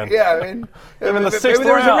that again. Yeah, I mean, maybe in the 6th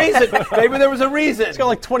round. Maybe there was a reason. He's got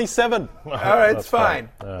like 27. All right, it's fine.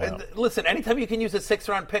 Listen, anytime you can use a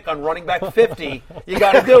 6th-round pick on running back 50, you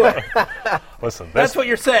got to do it. Listen, that's what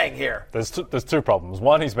you're saying here. There's two problems.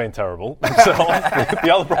 One, he's been terrible himself.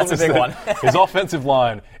 The other problem is that his offensive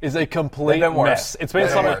line is a complete mess. It's been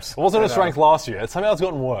something. It wasn't a strength last year. It's somehow it's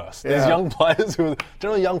gotten worse. These young players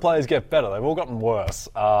generally young players get better. They've all gotten worse.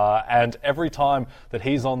 And every time that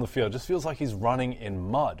he's on the field, it just feels like he's running in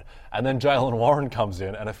mud. And then Jaylen Warren comes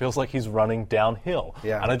in, and it feels like he's running downhill.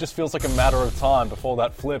 Yeah. And it just feels like a matter of time before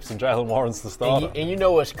that flips and Jaylen Warren's the starter. And you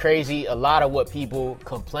know what's crazy? A lot of what people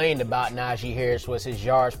complained about Najee Harris was his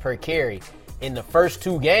yards per carry. In the first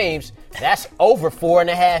 2 games, that's over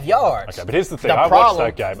 4.5 yards. Okay, but here's the thing. I watched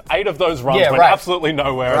that game. 8 of those runs went absolutely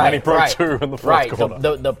nowhere, and then he broke 2 in the fourth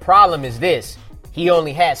quarter. The problem is this. He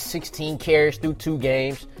only has 16 carries through 2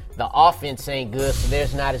 games. The offense ain't good, so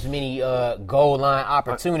there's not as many goal line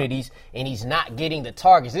opportunities, and he's not getting the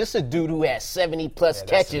targets. This is a dude who has 70-plus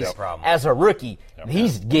catches as a rookie.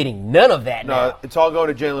 He's getting none of that now. It's all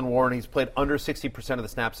going to Jaylen Warren. He's played under 60% of the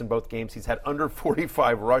snaps in both games. He's had under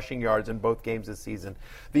 45 rushing yards in both games this season.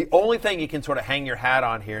 The only thing you can sort of hang your hat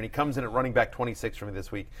on here, and he comes in at running back 26 for me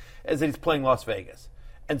this week, is that he's playing Las Vegas.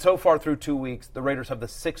 And so far through 2 weeks, the Raiders have the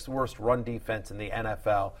 6th worst run defense in the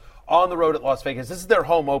NFL. On the road at Las Vegas. This is their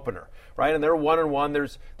home opener, right? And they're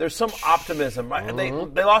 1-1. There's some optimism, right?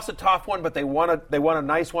 Mm-hmm. They lost a tough one, but they won a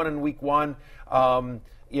nice one in week 1. And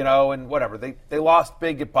whatever. They lost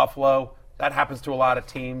big at Buffalo. That happens to a lot of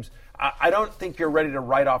teams. I don't think you're ready to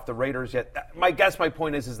write off the Raiders yet. My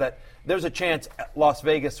point is that there's a chance Las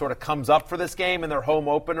Vegas sort of comes up for this game in their home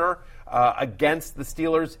opener against the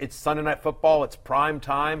Steelers. It's Sunday Night Football. It's prime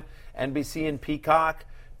time. NBC and Peacock.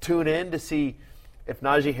 Tune in to see if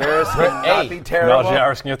Najee Harris can not be terrible. Najee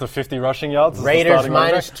Harris can get to 50 rushing yards. Raiders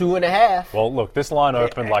minus 2.5. Well, look, this line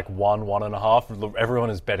opened like 1.5. Everyone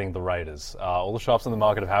is betting the Raiders. All the shops in the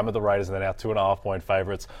market have hammered the Raiders, and they're now 2.5-point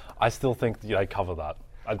favorites. I still think they cover that.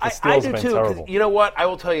 The Steelers I do have been too. terrible. You know what? I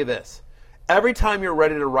will tell you this. Every time you're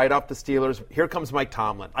ready to write off the Steelers, here comes Mike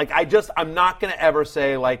Tomlin. I'm not going to ever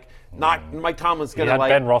say Mike Tomlin's going to He had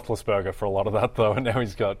Ben Roethlisberger for a lot of that though, and now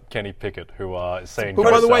he's got Kenny Pickett, who is saying. Who,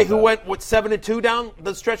 by the way, went 7-2 down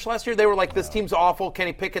the stretch last year? They were like, this team's awful.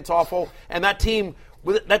 Kenny Pickett's awful, and that team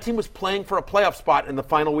was playing for a playoff spot in the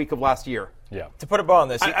final week of last year. Yeah. To put a bow on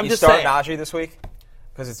this, I'm you just start saying. Najee this week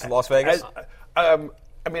because it's Las Vegas.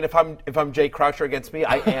 If I'm Jay Croucher against me,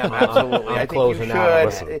 I am absolutely. I think closing you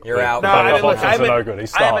out. should. You're out. I'm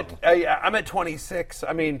at 26.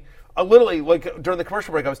 I mean, literally, like during the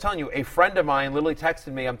commercial break, I was telling you, a friend of mine literally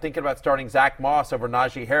texted me, "I'm thinking about starting Zach Moss over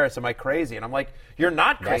Najee Harris. Am I crazy?" And I'm like, "You're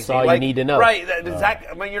not crazy. That's all you need to know, right?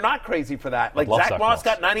 Zach, you're not crazy for that. Like Zach Moss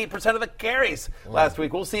got 98% of the carries last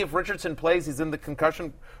week. We'll see if Richardson plays. He's in the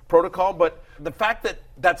concussion protocol, but the fact that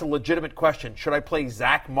that's a legitimate question, should I play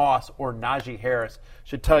Zach Moss or Najee Harris,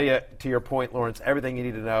 should tell you, to your point, Lawrence, everything you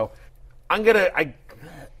need to know. I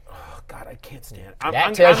can't stand it.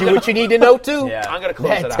 That tells you what you need to know, too. Yeah. I'm going to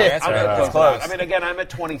close it out. I'm going to close it out. I mean, again, I'm at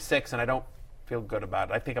 26, and I don't feel good about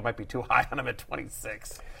it. I think I might be too high on him at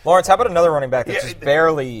 26. Lawrence, how about another running back that's just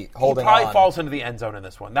barely holding on? He probably falls into the end zone in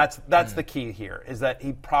this one. That's the key here, is that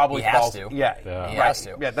he probably falls. He has to. Yeah. He has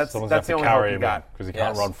to. Yeah, that's Someone's the only hope you got. Because he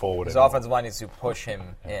can't run forward. His offensive line needs to push him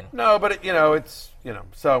in. No, but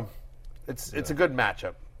so it's a good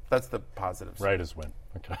matchup. That's the positives. Raiders win.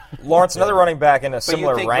 Okay. Lawrence, another running back in a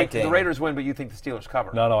similar ranking. The Raiders win, but you think the Steelers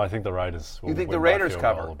cover? No, I think the Raiders will You think the win by Raiders field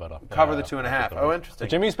cover? goal or better. Cover the 2.5. Oh, interesting. But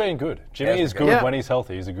Jimmy's been good. Jimmy is good when he's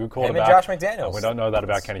healthy. He's a good quarterback. Him and Josh McDaniels. We don't know that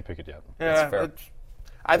about Kenny Pickett yet. Yeah, fair.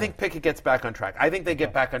 I think Pickett gets back on track. I think they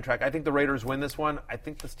get back on track. I think the Raiders win this one. I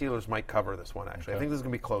think the Steelers might cover this one, actually. I think this is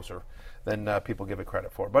going to be closer than people give it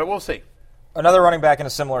credit for. But we'll see. Another running back in a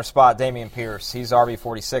similar spot, Dameon Pierce. He's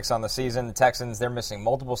RB46 on the season. The Texans, they're missing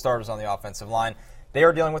multiple starters on the offensive line. They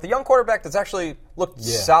are dealing with a young quarterback that's actually looked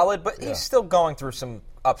solid, but he's still going through some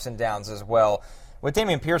ups and downs as well. With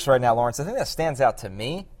Dameon Pierce right now, Lawrence, the thing that stands out to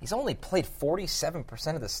me, he's only played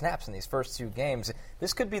 47% of the snaps in these first two games.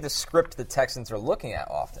 This could be the script the Texans are looking at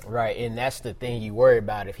often. Right, and that's the thing you worry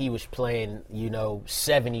about. If he was playing,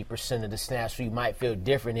 70% of the snaps, we might feel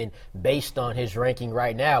different. And based on his ranking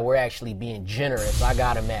right now, we're actually being generous. I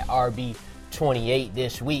got him at RB28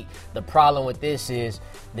 this week. The problem with this is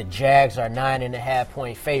the Jags are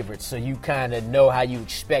 9.5-point favorites, so you kind of know how you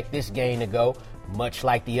expect this game to go, much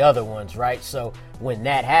like the other ones, right? So when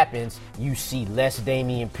that happens, you see less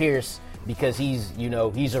Dameon Pierce because he's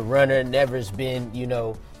a runner, never has been,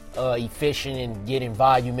 efficient and getting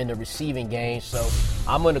volume in the receiving game. So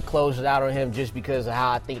I'm going to close it out on him just because of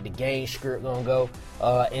how I think the game script going to go.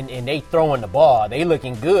 And they throwing the ball. They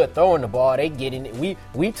looking good throwing the ball. They getting it.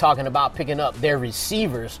 We talking about picking up their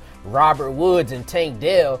receivers, Robert Woods and Tank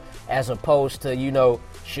Dell, as opposed to,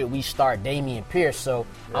 should we start Dameon Pierce? So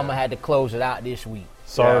I'm going to have to close it out this week.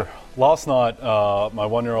 So last night, my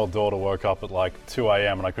 1-year-old daughter woke up at like 2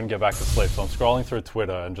 a.m. and I couldn't get back to sleep. So I'm scrolling through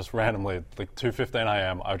Twitter and just randomly, like 2:15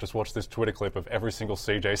 a.m., I just watched this Twitter clip of every single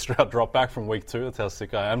CJ Stroud drop back from week 2. That's how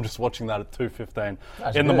sick I am. Just watching that at 2:15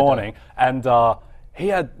 in the morning. And he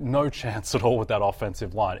had no chance at all with that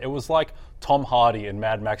offensive line. It was like Tom Hardy in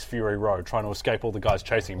Mad Max Fury Road trying to escape all the guys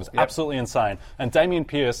chasing him. It was absolutely insane. And Dameon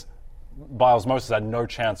Pierce, by osmosis, had no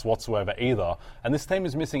chance whatsoever either. And this team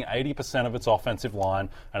is missing 80% of its offensive line.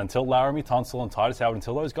 And until Laramie Tunsil and Titus Howard,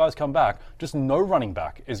 until those guys come back, just no running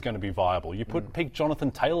back is going to be viable. You pick Jonathan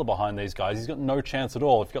Taylor behind these guys, he's got no chance at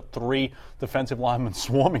all. If you've got 3 defensive linemen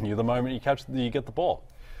swarming you the moment you get the ball.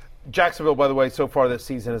 Jacksonville, by the way, so far this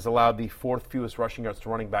season has allowed the 4th fewest rushing yards to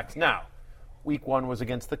running backs. Now, Week 1 was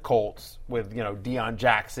against the Colts with, Deion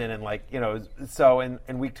Jackson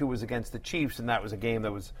and Week 2 was against the Chiefs, and that was a game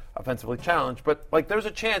that was offensively challenged. But, there's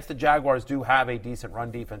a chance the Jaguars do have a decent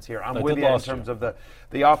run defense here. I'm with you in terms of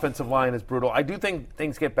the offensive line is brutal. I do think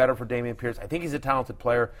things get better for Dameon Pierce. I think he's a talented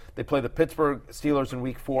player. They play the Pittsburgh Steelers in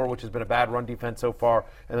Week 4, which has been a bad run defense so far,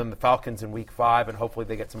 and then the Falcons in Week 5, and hopefully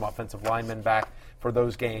they get some offensive linemen back for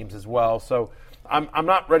those games as well. So I'm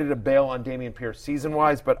not ready to bail on Dameon Pierce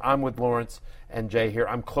season-wise, but I'm with Lawrence. and Jay here.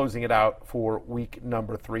 I'm closing it out for week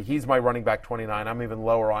number 3. He's my running back 29. I'm even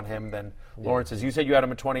lower on him than Lawrence is. You said you had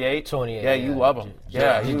him at 28? 28. Yeah, you love him.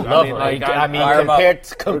 Yeah, you love him.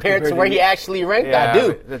 Compared to where he actually ranked, I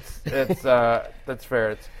do. That's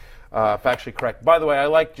fair. It's factually correct. By the way, I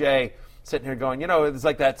like Jay sitting here going, it's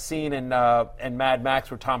like that scene in Mad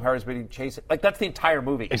Max where Tom Harris being chased. Like, that's the entire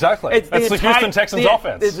movie. Exactly. It's the Houston Texans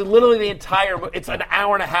offense. It's literally the entire movie. It's an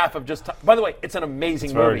hour and a half of just. By the way, it's an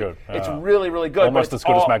amazing movie. Very good. Yeah. It's really, really good. Almost as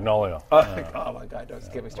good as Magnolia. Oh my God!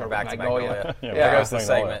 Don't get me started back with to Magnolia. There goes the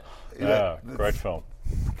segment. Yeah, great film.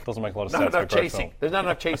 Doesn't make a lot of sense. Not enough but great chasing. film. There's not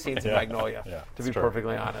enough chase scenes in Magnolia, to be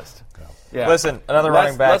perfectly honest. Yeah. Listen, another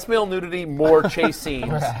running back. Less male nudity, more chase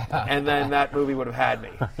scenes, and then that movie would have had me.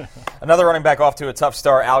 Another running back off to a tough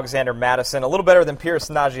start, Alexander Madison. A little better than Pierce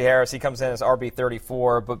Najee Harris. He comes in as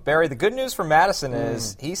RB34. But, Barry, the good news for Madison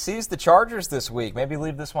is he sees the Chargers this week. Maybe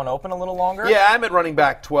leave this one open a little longer? Yeah, I'm at running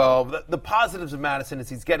back 12. The positives of Madison is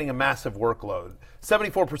he's getting a massive workload.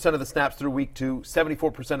 74% of the snaps through week 2,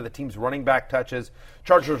 74% of the team's running back touches.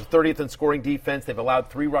 Chargers are 30th in scoring defense. They've allowed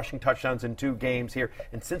 3 rushing touchdowns in 2 games here.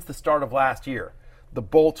 And since the start of last year, the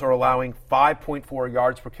Bolts are allowing 5.4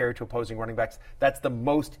 yards per carry to opposing running backs. That's the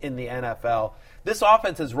most in the NFL. This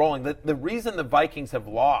offense is rolling. The reason the Vikings have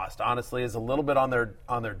lost, honestly, is a little bit on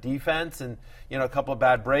their defense and a couple of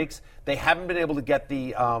bad breaks. They haven't been able to get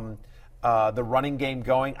the running game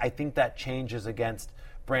going. I think that changes against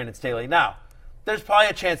Brandon Staley. Now, there's probably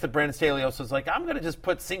a chance that Brandon Staley also is like, I'm going to just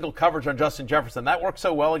put single coverage on Justin Jefferson. That worked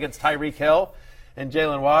so well against Tyreek Hill and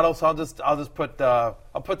Jalen Waddle, so I'll just put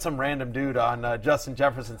some random dude on Justin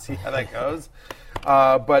Jefferson, see how that goes.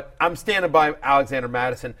 But I'm standing by Alexander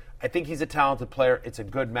Madison. I think he's a talented player. It's a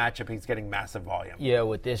good matchup. He's getting massive volume. Yeah,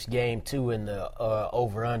 with this game, too, in the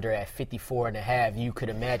over-under at 54.5, you could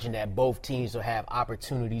imagine that both teams will have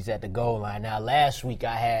opportunities at the goal line. Now, last week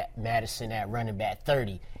I had Madison at running back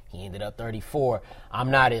 30. He ended up 34. I'm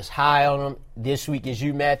not as high on him this week as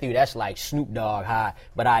you, Matthew. That's like Snoop Dogg high.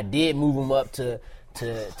 But I did move him up to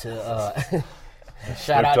shout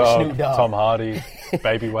out to Snoop Dogg. Tom Hardy,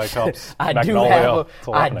 Baby Wake Ups, I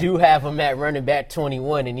do have him at running back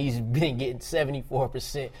 21, and he's been getting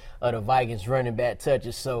 74% of the Vikings running back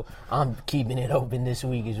touches. So I'm keeping it open this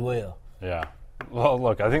week as well. Yeah. Well,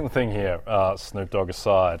 look, I think the thing here, Snoop Dogg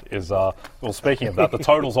aside, is, speaking of that, the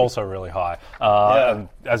total's also really high. And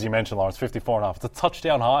as you mentioned, Lawrence, 54.5. It's a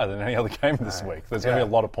touchdown higher than any other game this week. There's going to be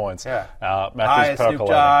a lot of points. Yeah. Matthew's Snoop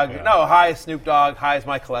Dogg. Yeah. No, high as Snoop Dogg, high as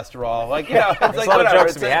my cholesterol. Like, it's there's like a lot whatever. of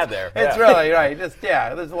jokes to be had there. It's really, right.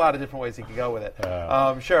 There's a lot of different ways you can go with it.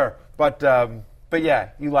 Sure. But yeah,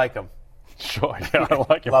 you like them. Sure, yeah, I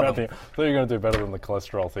like your Love Matthew. I thought you were going to do better than the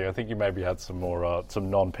cholesterol thing. I think you maybe had some more, some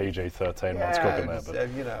non-PG-13 ones cooking there. But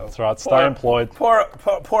that's right, stay employed. Poor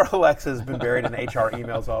Alexa's been buried in HR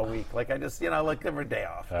emails all week. Like, I just, like every day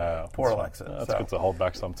off. Poor Alexa. That's good to hold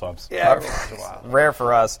back sometimes. Yeah, every once in a while. Rare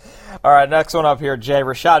for us. All right, next one up here, Jay.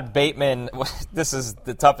 Rashad Bateman. This is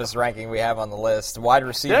the toughest ranking we have on the list. Wide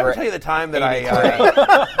receiver. Did I ever tell you the time that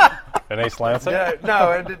I... In East Lansing? No,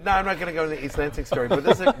 I'm not going to go to the East Lansing story, but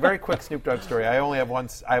this is a very quick Snoop Dogg story. I only have one.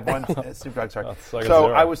 I have one Snoop Dogg story.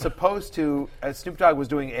 So I was supposed to. Snoop Dogg was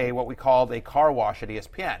doing what we called a car wash at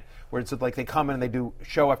ESPN, where it's like they come in and they do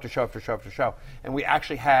show after show after show after show, and we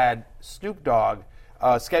actually had Snoop Dogg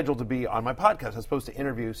scheduled to be on my podcast. I was supposed to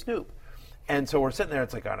interview Snoop. And so we're sitting there.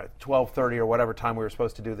 It's like on a 12:30 or whatever time we were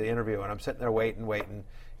supposed to do the interview, and I'm sitting there waiting.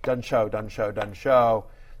 Done show.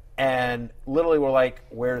 And literally, we're like,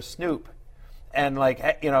 "Where's Snoop?" And we're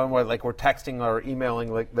texting or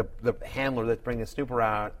emailing like the handler that's bringing Snoop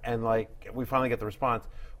around, and like we finally get the response.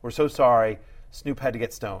 We're so sorry, Snoop had to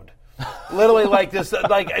get stoned. Literally, like this,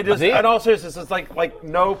 like it just. In all seriousness, it's like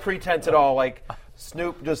no pretense at all. Like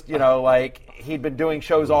Snoop just, like he'd been doing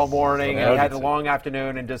shows all morning and he had a long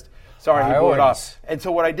afternoon, and just sorry he blew it off. And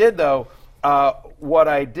so what I did though,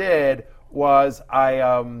 was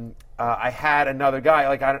I had another guy,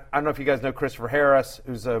 like I don't know if you guys know Christopher Harris,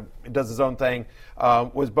 who's does his own thing,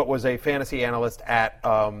 was a fantasy analyst at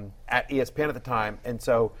ESPN at the time, and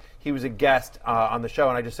so he was a guest on the show,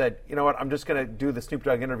 and I just said, you know what, I'm just going to do the Snoop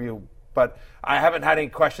Dogg interview, but I haven't had any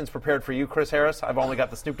questions prepared for you, Chris Harris. I've only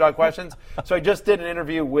got the Snoop Dogg questions, so I just did an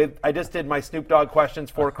interview I just did my Snoop Dogg questions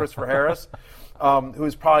for Christopher Harris.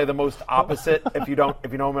 Who's probably the most opposite, if you know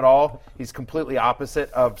him at all. He's completely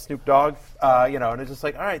opposite of Snoop Dogg, and it's just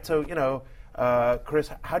like, all right, so, Chris,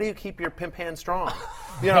 how do you keep your pimp hand strong?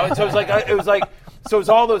 And so it was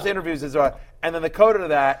all those interviews, and then the coda to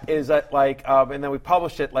that is that, and then we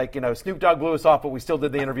published it, Snoop Dogg blew us off, but we still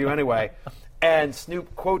did the interview anyway. And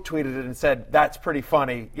Snoop quote tweeted it and said, "That's pretty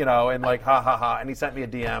funny," and like ha ha ha. And he sent me a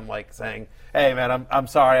DM like saying, "Hey man, I'm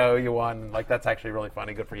sorry I owe you one. Like that's actually really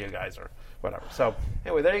funny. Good for you guys or whatever." So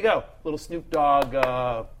anyway, there you go. Little Snoop Dogg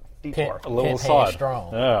detour. A little Pimp aside.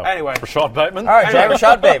 strong. Yeah. Anyway. Rashad Bateman. All right, Jay,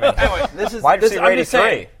 Rashad Bateman. Anyway, this is Wide receiver I'm just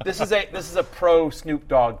 83. saying, this is a pro Snoop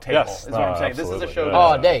Dogg table. Yes, is what I'm saying. This is a absolutely, show yeah.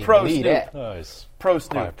 All day. pro Believe Snoop. that. Nice. Pro High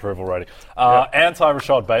Snoop. approval rating.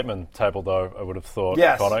 Anti-Rashad Bateman table, though, I would have thought.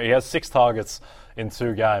 Yes. Connor. He has 6 targets in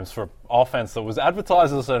 2 games for offense that was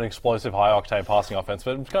advertised as an explosive, high-octane passing offense,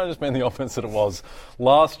 but it's kind of just been the offense that it was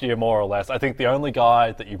last year, more or less. I think the only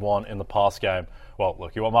guy that you want in the pass game, well,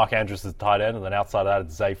 look, you want Mark Andrews as the tight end, and then outside of that,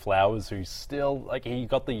 it's Zay Flowers, who's still, he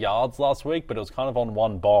got the yards last week, but it was kind of on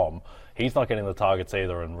one bomb. He's not getting the targets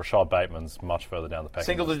either, and Rashad Bateman's much further down the pecking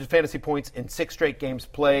Single-digit fantasy points in 6 straight games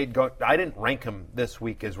played. I didn't rank him this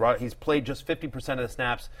week. He's played just 50% of the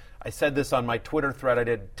snaps. I said this on my Twitter thread. I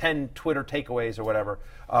did 10 Twitter takeaways or whatever,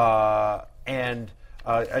 10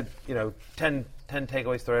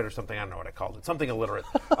 takeaways thread or something. I don't know what I called it. Something illiterate.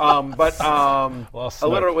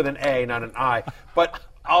 Illiterate with an A, not an I. But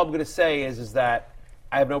all I'm going to say is that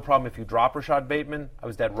I have no problem if you drop Rashad Bateman. I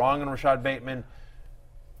was dead wrong on Rashad Bateman.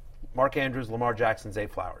 Mark Andrews, Lamar Jackson, Zay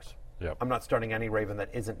Flowers. Yep. I'm not starting any Raven that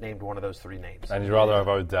isn't named one of those 3 names. And you'd rather have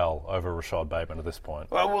Odell over Rashad Bateman at this point.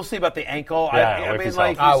 Well, we'll see about the ankle. Yeah, if he's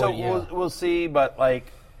healthy. We'll see, but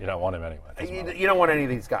you don't want him anyway. You don't want any of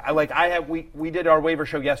these guys. We did our waiver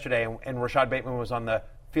show yesterday, and Rashad Bateman was on the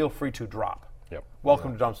feel free to drop. Yep.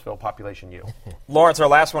 Welcome to Dumpsville, population U. Lawrence, our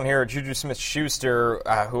last one here, Juju Smith-Schuster,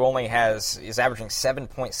 who only is averaging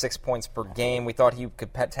 7.6 points per game. We thought he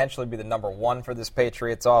could potentially be the number 1 for this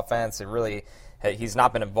Patriots offense. He's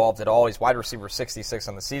not been involved at all. He's wide receiver 66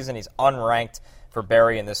 on the season. He's unranked for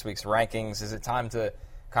Barry in this week's rankings. Is it time to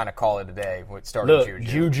kind of call it a day with starting Look,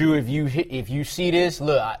 Juju? Juju, if you see this,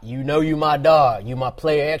 look, you my dog. You my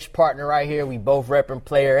Player X partner right here. We both repping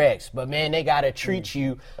Player X. But, man, they got to treat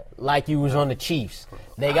you like you was on the Chiefs.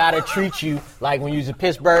 They got to treat you like when you was in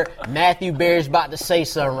Pittsburgh. Matthew Berry's about to say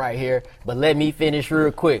something right here, but let me finish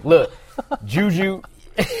real quick. Look, Juju.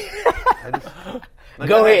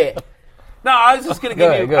 Go ahead. No, I was just going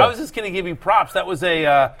to give you props. That was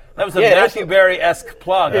a Matthew Berry-esque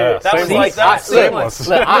plug. Yeah, that was seamless.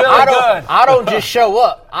 Look, I don't just show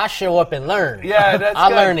up. I show up and learn. Yeah, that's I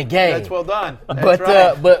good. learn the game. That's well done. But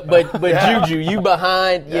right. Juju, you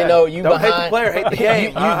behind. Yeah. You don't behind. hate the player, hate the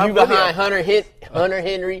game. You behind Hunter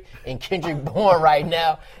Henry and Kendrick Bourne right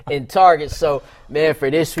now in targets. So man, for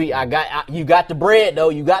this week, you got the bread though.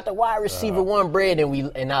 You got the wide receiver 1 bread,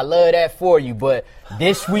 and I love that for you. But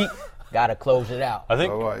this week. Got to close it out. I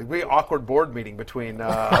think we awkward board meeting between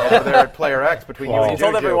over there at Player X between you and Juju.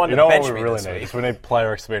 Told everyone you to know bench what we me really this need week. is we need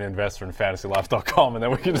Player X to be an investor in FantasyLife.com, and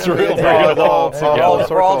then we can just really bring all- it all it's all-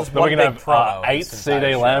 together. We're all just Then one we can big have promo 8 this entire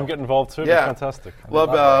CD show. Lamb get involved too. Yeah. It's fantastic.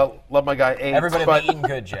 Love my guy Abe. Everybody but be eating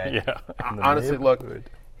good, Jay. Yeah. honestly, look,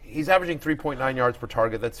 he's averaging 3.9 yards per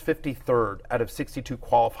target. That's 53rd out of 62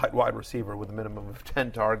 qualified wide receiver with a minimum of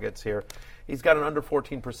 10 targets here. He's got an under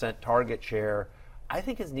 14% target share. I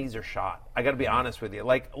think his knees are shot. I got to be honest with you.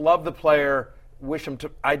 Love the player. Wish him to.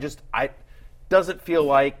 Doesn't feel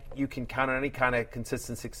like you can count on any kind of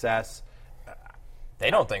consistent success. They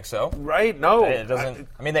don't think so. Right? No. It doesn't.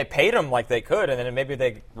 They paid him like they could, and then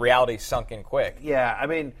maybe reality sunk in quick. Yeah,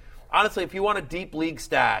 honestly, if you want a deep league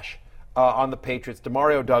stash on the Patriots,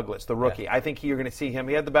 Demario Douglas, the rookie, I think you're going to see him.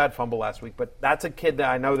 He had the bad fumble last week, but that's a kid that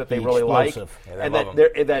I know that they really explosive. like. Yeah, and love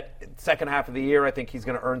that second half of the year, I think he's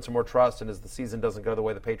going to earn some more trust, and as the season doesn't go the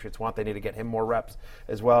way the Patriots want, they need to get him more reps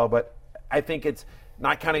as well. But I think it's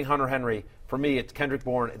not counting Hunter Henry. For me, it's Kendrick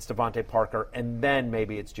Bourne, it's Devontae Parker, and then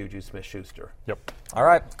maybe it's Juju Smith-Schuster. Yep. All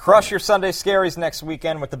right. Crush your Sunday scaries next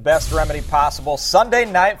weekend with the best remedy possible. Sunday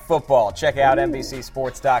Night Football. Check out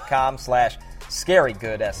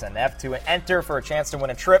NBCSports.com/ScaryGoodSNF to enter for a chance to win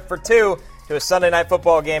a trip for 2 to a Sunday Night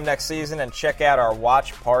Football game next season, and check out our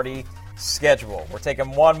watch party schedule. We're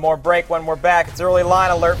taking one more break. When we're back, it's early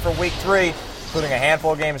line alert for Week 3, including a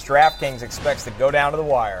handful of games DraftKings expects to go down to the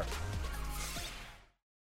wire.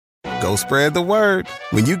 Go spread the word.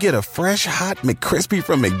 When you get a fresh, hot McCrispy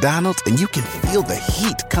from McDonald's and you can feel the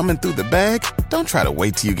heat coming through the bag, don't try to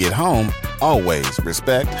wait till you get home. Always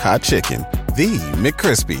respect hot chicken. The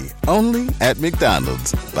McCrispy, only at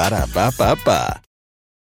McDonald's. Ba-da-ba-ba-ba.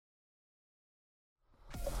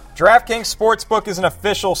 DraftKings Sportsbook is an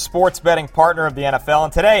official sports betting partner of the NFL,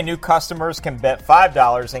 and today new customers can bet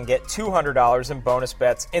 $5 and get $200 in bonus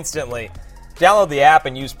bets instantly. Download the app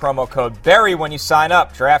and use promo code BERRY when you sign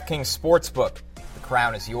up. DraftKings Sportsbook. The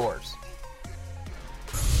crown is yours.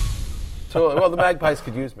 So, well, the Magpies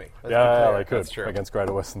could use me. Let's be Yeah, clear. they could That's true. against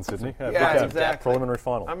Greater Western Sydney. Yeah, big game. exactly. Preliminary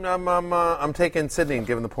final. I'm taking Sydney and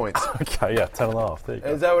giving the points. Okay, yeah, 10.5. There you go.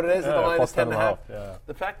 Is that what it is? Yeah, The line plus is 10.5. Yeah.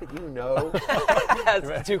 The fact that you know,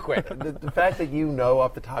 That's too quick. the fact that you know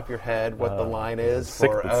off the top of your head what the line is it's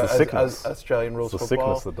for the sickness. Australian rules It's the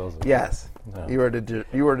football. sickness that does it. Yes, Yeah.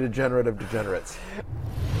 you are degenerate of degenerates.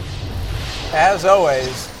 As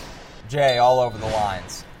always, Jay all over the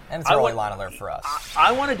lines. And it's I early want- line alert for us.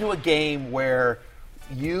 I want to do a game where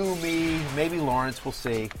you, me, maybe Lawrence, we'll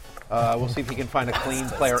see. We'll see if he can find a clean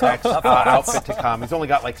player X outfit to come. He's only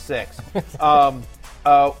got like 6.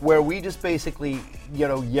 Where we just basically,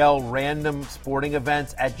 yell random sporting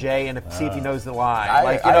events at Jay and see if he knows the line.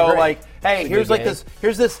 I agree. Hey, here's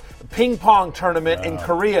this ping pong tournament in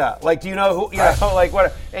Korea. Like, do you know who?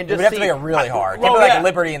 What? And just We'd have to make it really hard. Can't be like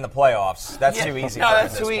Liberty in the playoffs. That's too easy. No, for him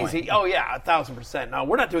that's at this too point. easy. Oh yeah, 1,000%. No,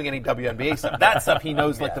 we're not doing any WNBA stuff. That stuff he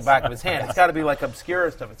knows like the back of his hand. It's got to be like obscure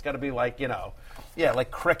stuff. It's got to be like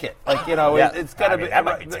like cricket. Like it's got to be. That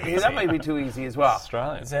might be too easy. That might be too easy as well.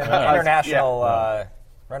 Australian. It's an international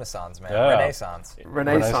renaissance, man. Yeah. Renaissance.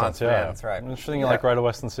 Renaissance, man. yeah. That's right. Interesting, like Greater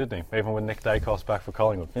Western Sydney, even with Nick Dacos back for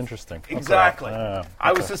Collingwood. Interesting. Exactly. Yeah.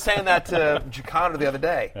 I was just saying that to Jakarta the other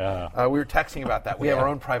day. Yeah. We were texting about that. We have our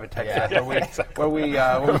own private text Yeah. chat where we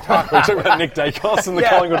talk We're talking about Nick Dacos and the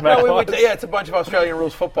Collingwood no, Magpies. it's a bunch of Australian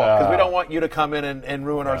rules football because we don't want you to come in and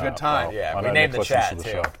ruin our good time. Yeah, I we know named Nick the listens chat, to the too.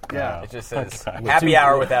 show. Yeah. It just says happy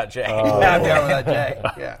hour without Jay. Happy hour with that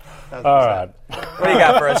Jay. Yeah. All right. What do you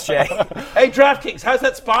got for us, Jay? Hey, DraftKings, how's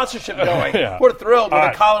that sponsorship going? Yeah. We're thrilled with All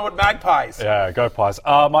the Collingwood Magpies. Yeah, go Pies.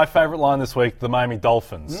 My favourite line this week, the Miami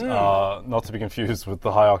Dolphins. Not to be confused with the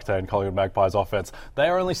high-octane Collingwood Magpies offense. They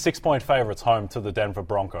are only 6-point favourites home to the Denver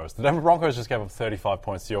Broncos. The Denver Broncos just gave up 35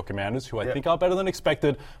 points to your Commanders, who I think are better than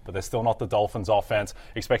expected, but they're still not the Dolphins offense.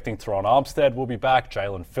 Expecting Teron Armstead will be back,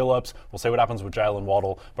 Jalen Phillips. We'll see what happens with Jalen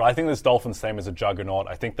Waddle. But I think this Dolphins team is a juggernaut.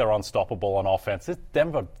 I think they're unstoppable on offense. This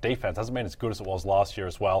Denver defense hasn't been as good as it was last year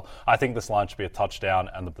as well. I think this line should be a touchdown,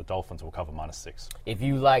 and the Dolphins will cover -6. If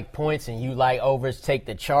you like points and you like overs, take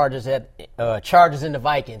the Chargers and the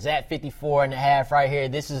Vikings at 54.5 right here.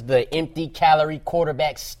 This is the empty calorie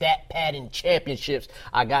quarterback stat padding championships.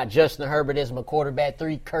 I got Justin Herbert as my quarterback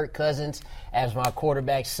 3, Kirk Cousins as my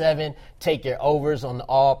quarterback 7. Take your overs on the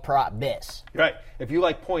all prop bets. Right. If you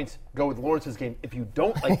like points, go with Lawrence's game. If you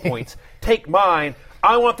don't like points, take mine.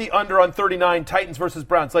 I want the under on 39, Titans versus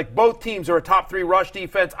Browns. Like, both teams are a top 3 rush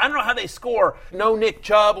defense. I don't know how they score. No Nick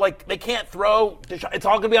Chubb. Like, they can't throw. It's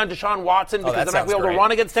all going to be on Deshaun Watson because they're not going to be able to run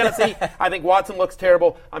against Tennessee. I think Watson looks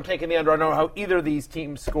terrible. I'm taking the under. I don't know how either of these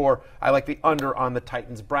teams score. I like the under on the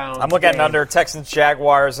Titans-Browns. I'm looking at an under.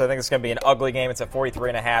 Texans-Jaguars. I think it's going to be an ugly game. It's at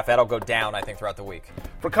 43.5. That'll go down, I think, throughout the week.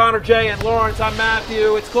 For Connor, Jay, and Lawrence, I'm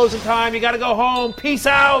Matthew. It's closing time. You got to go home. Peace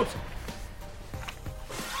out.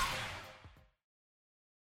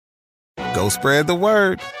 Go spread the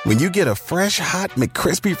word. When you get a fresh, hot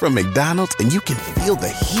McCrispy from McDonald's and you can feel the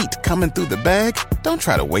heat coming through the bag, don't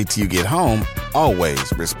try to wait till you get home.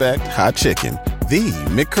 Always respect hot chicken. The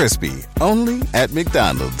McCrispy, only at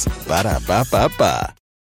McDonald's. Ba-da-ba-ba-ba.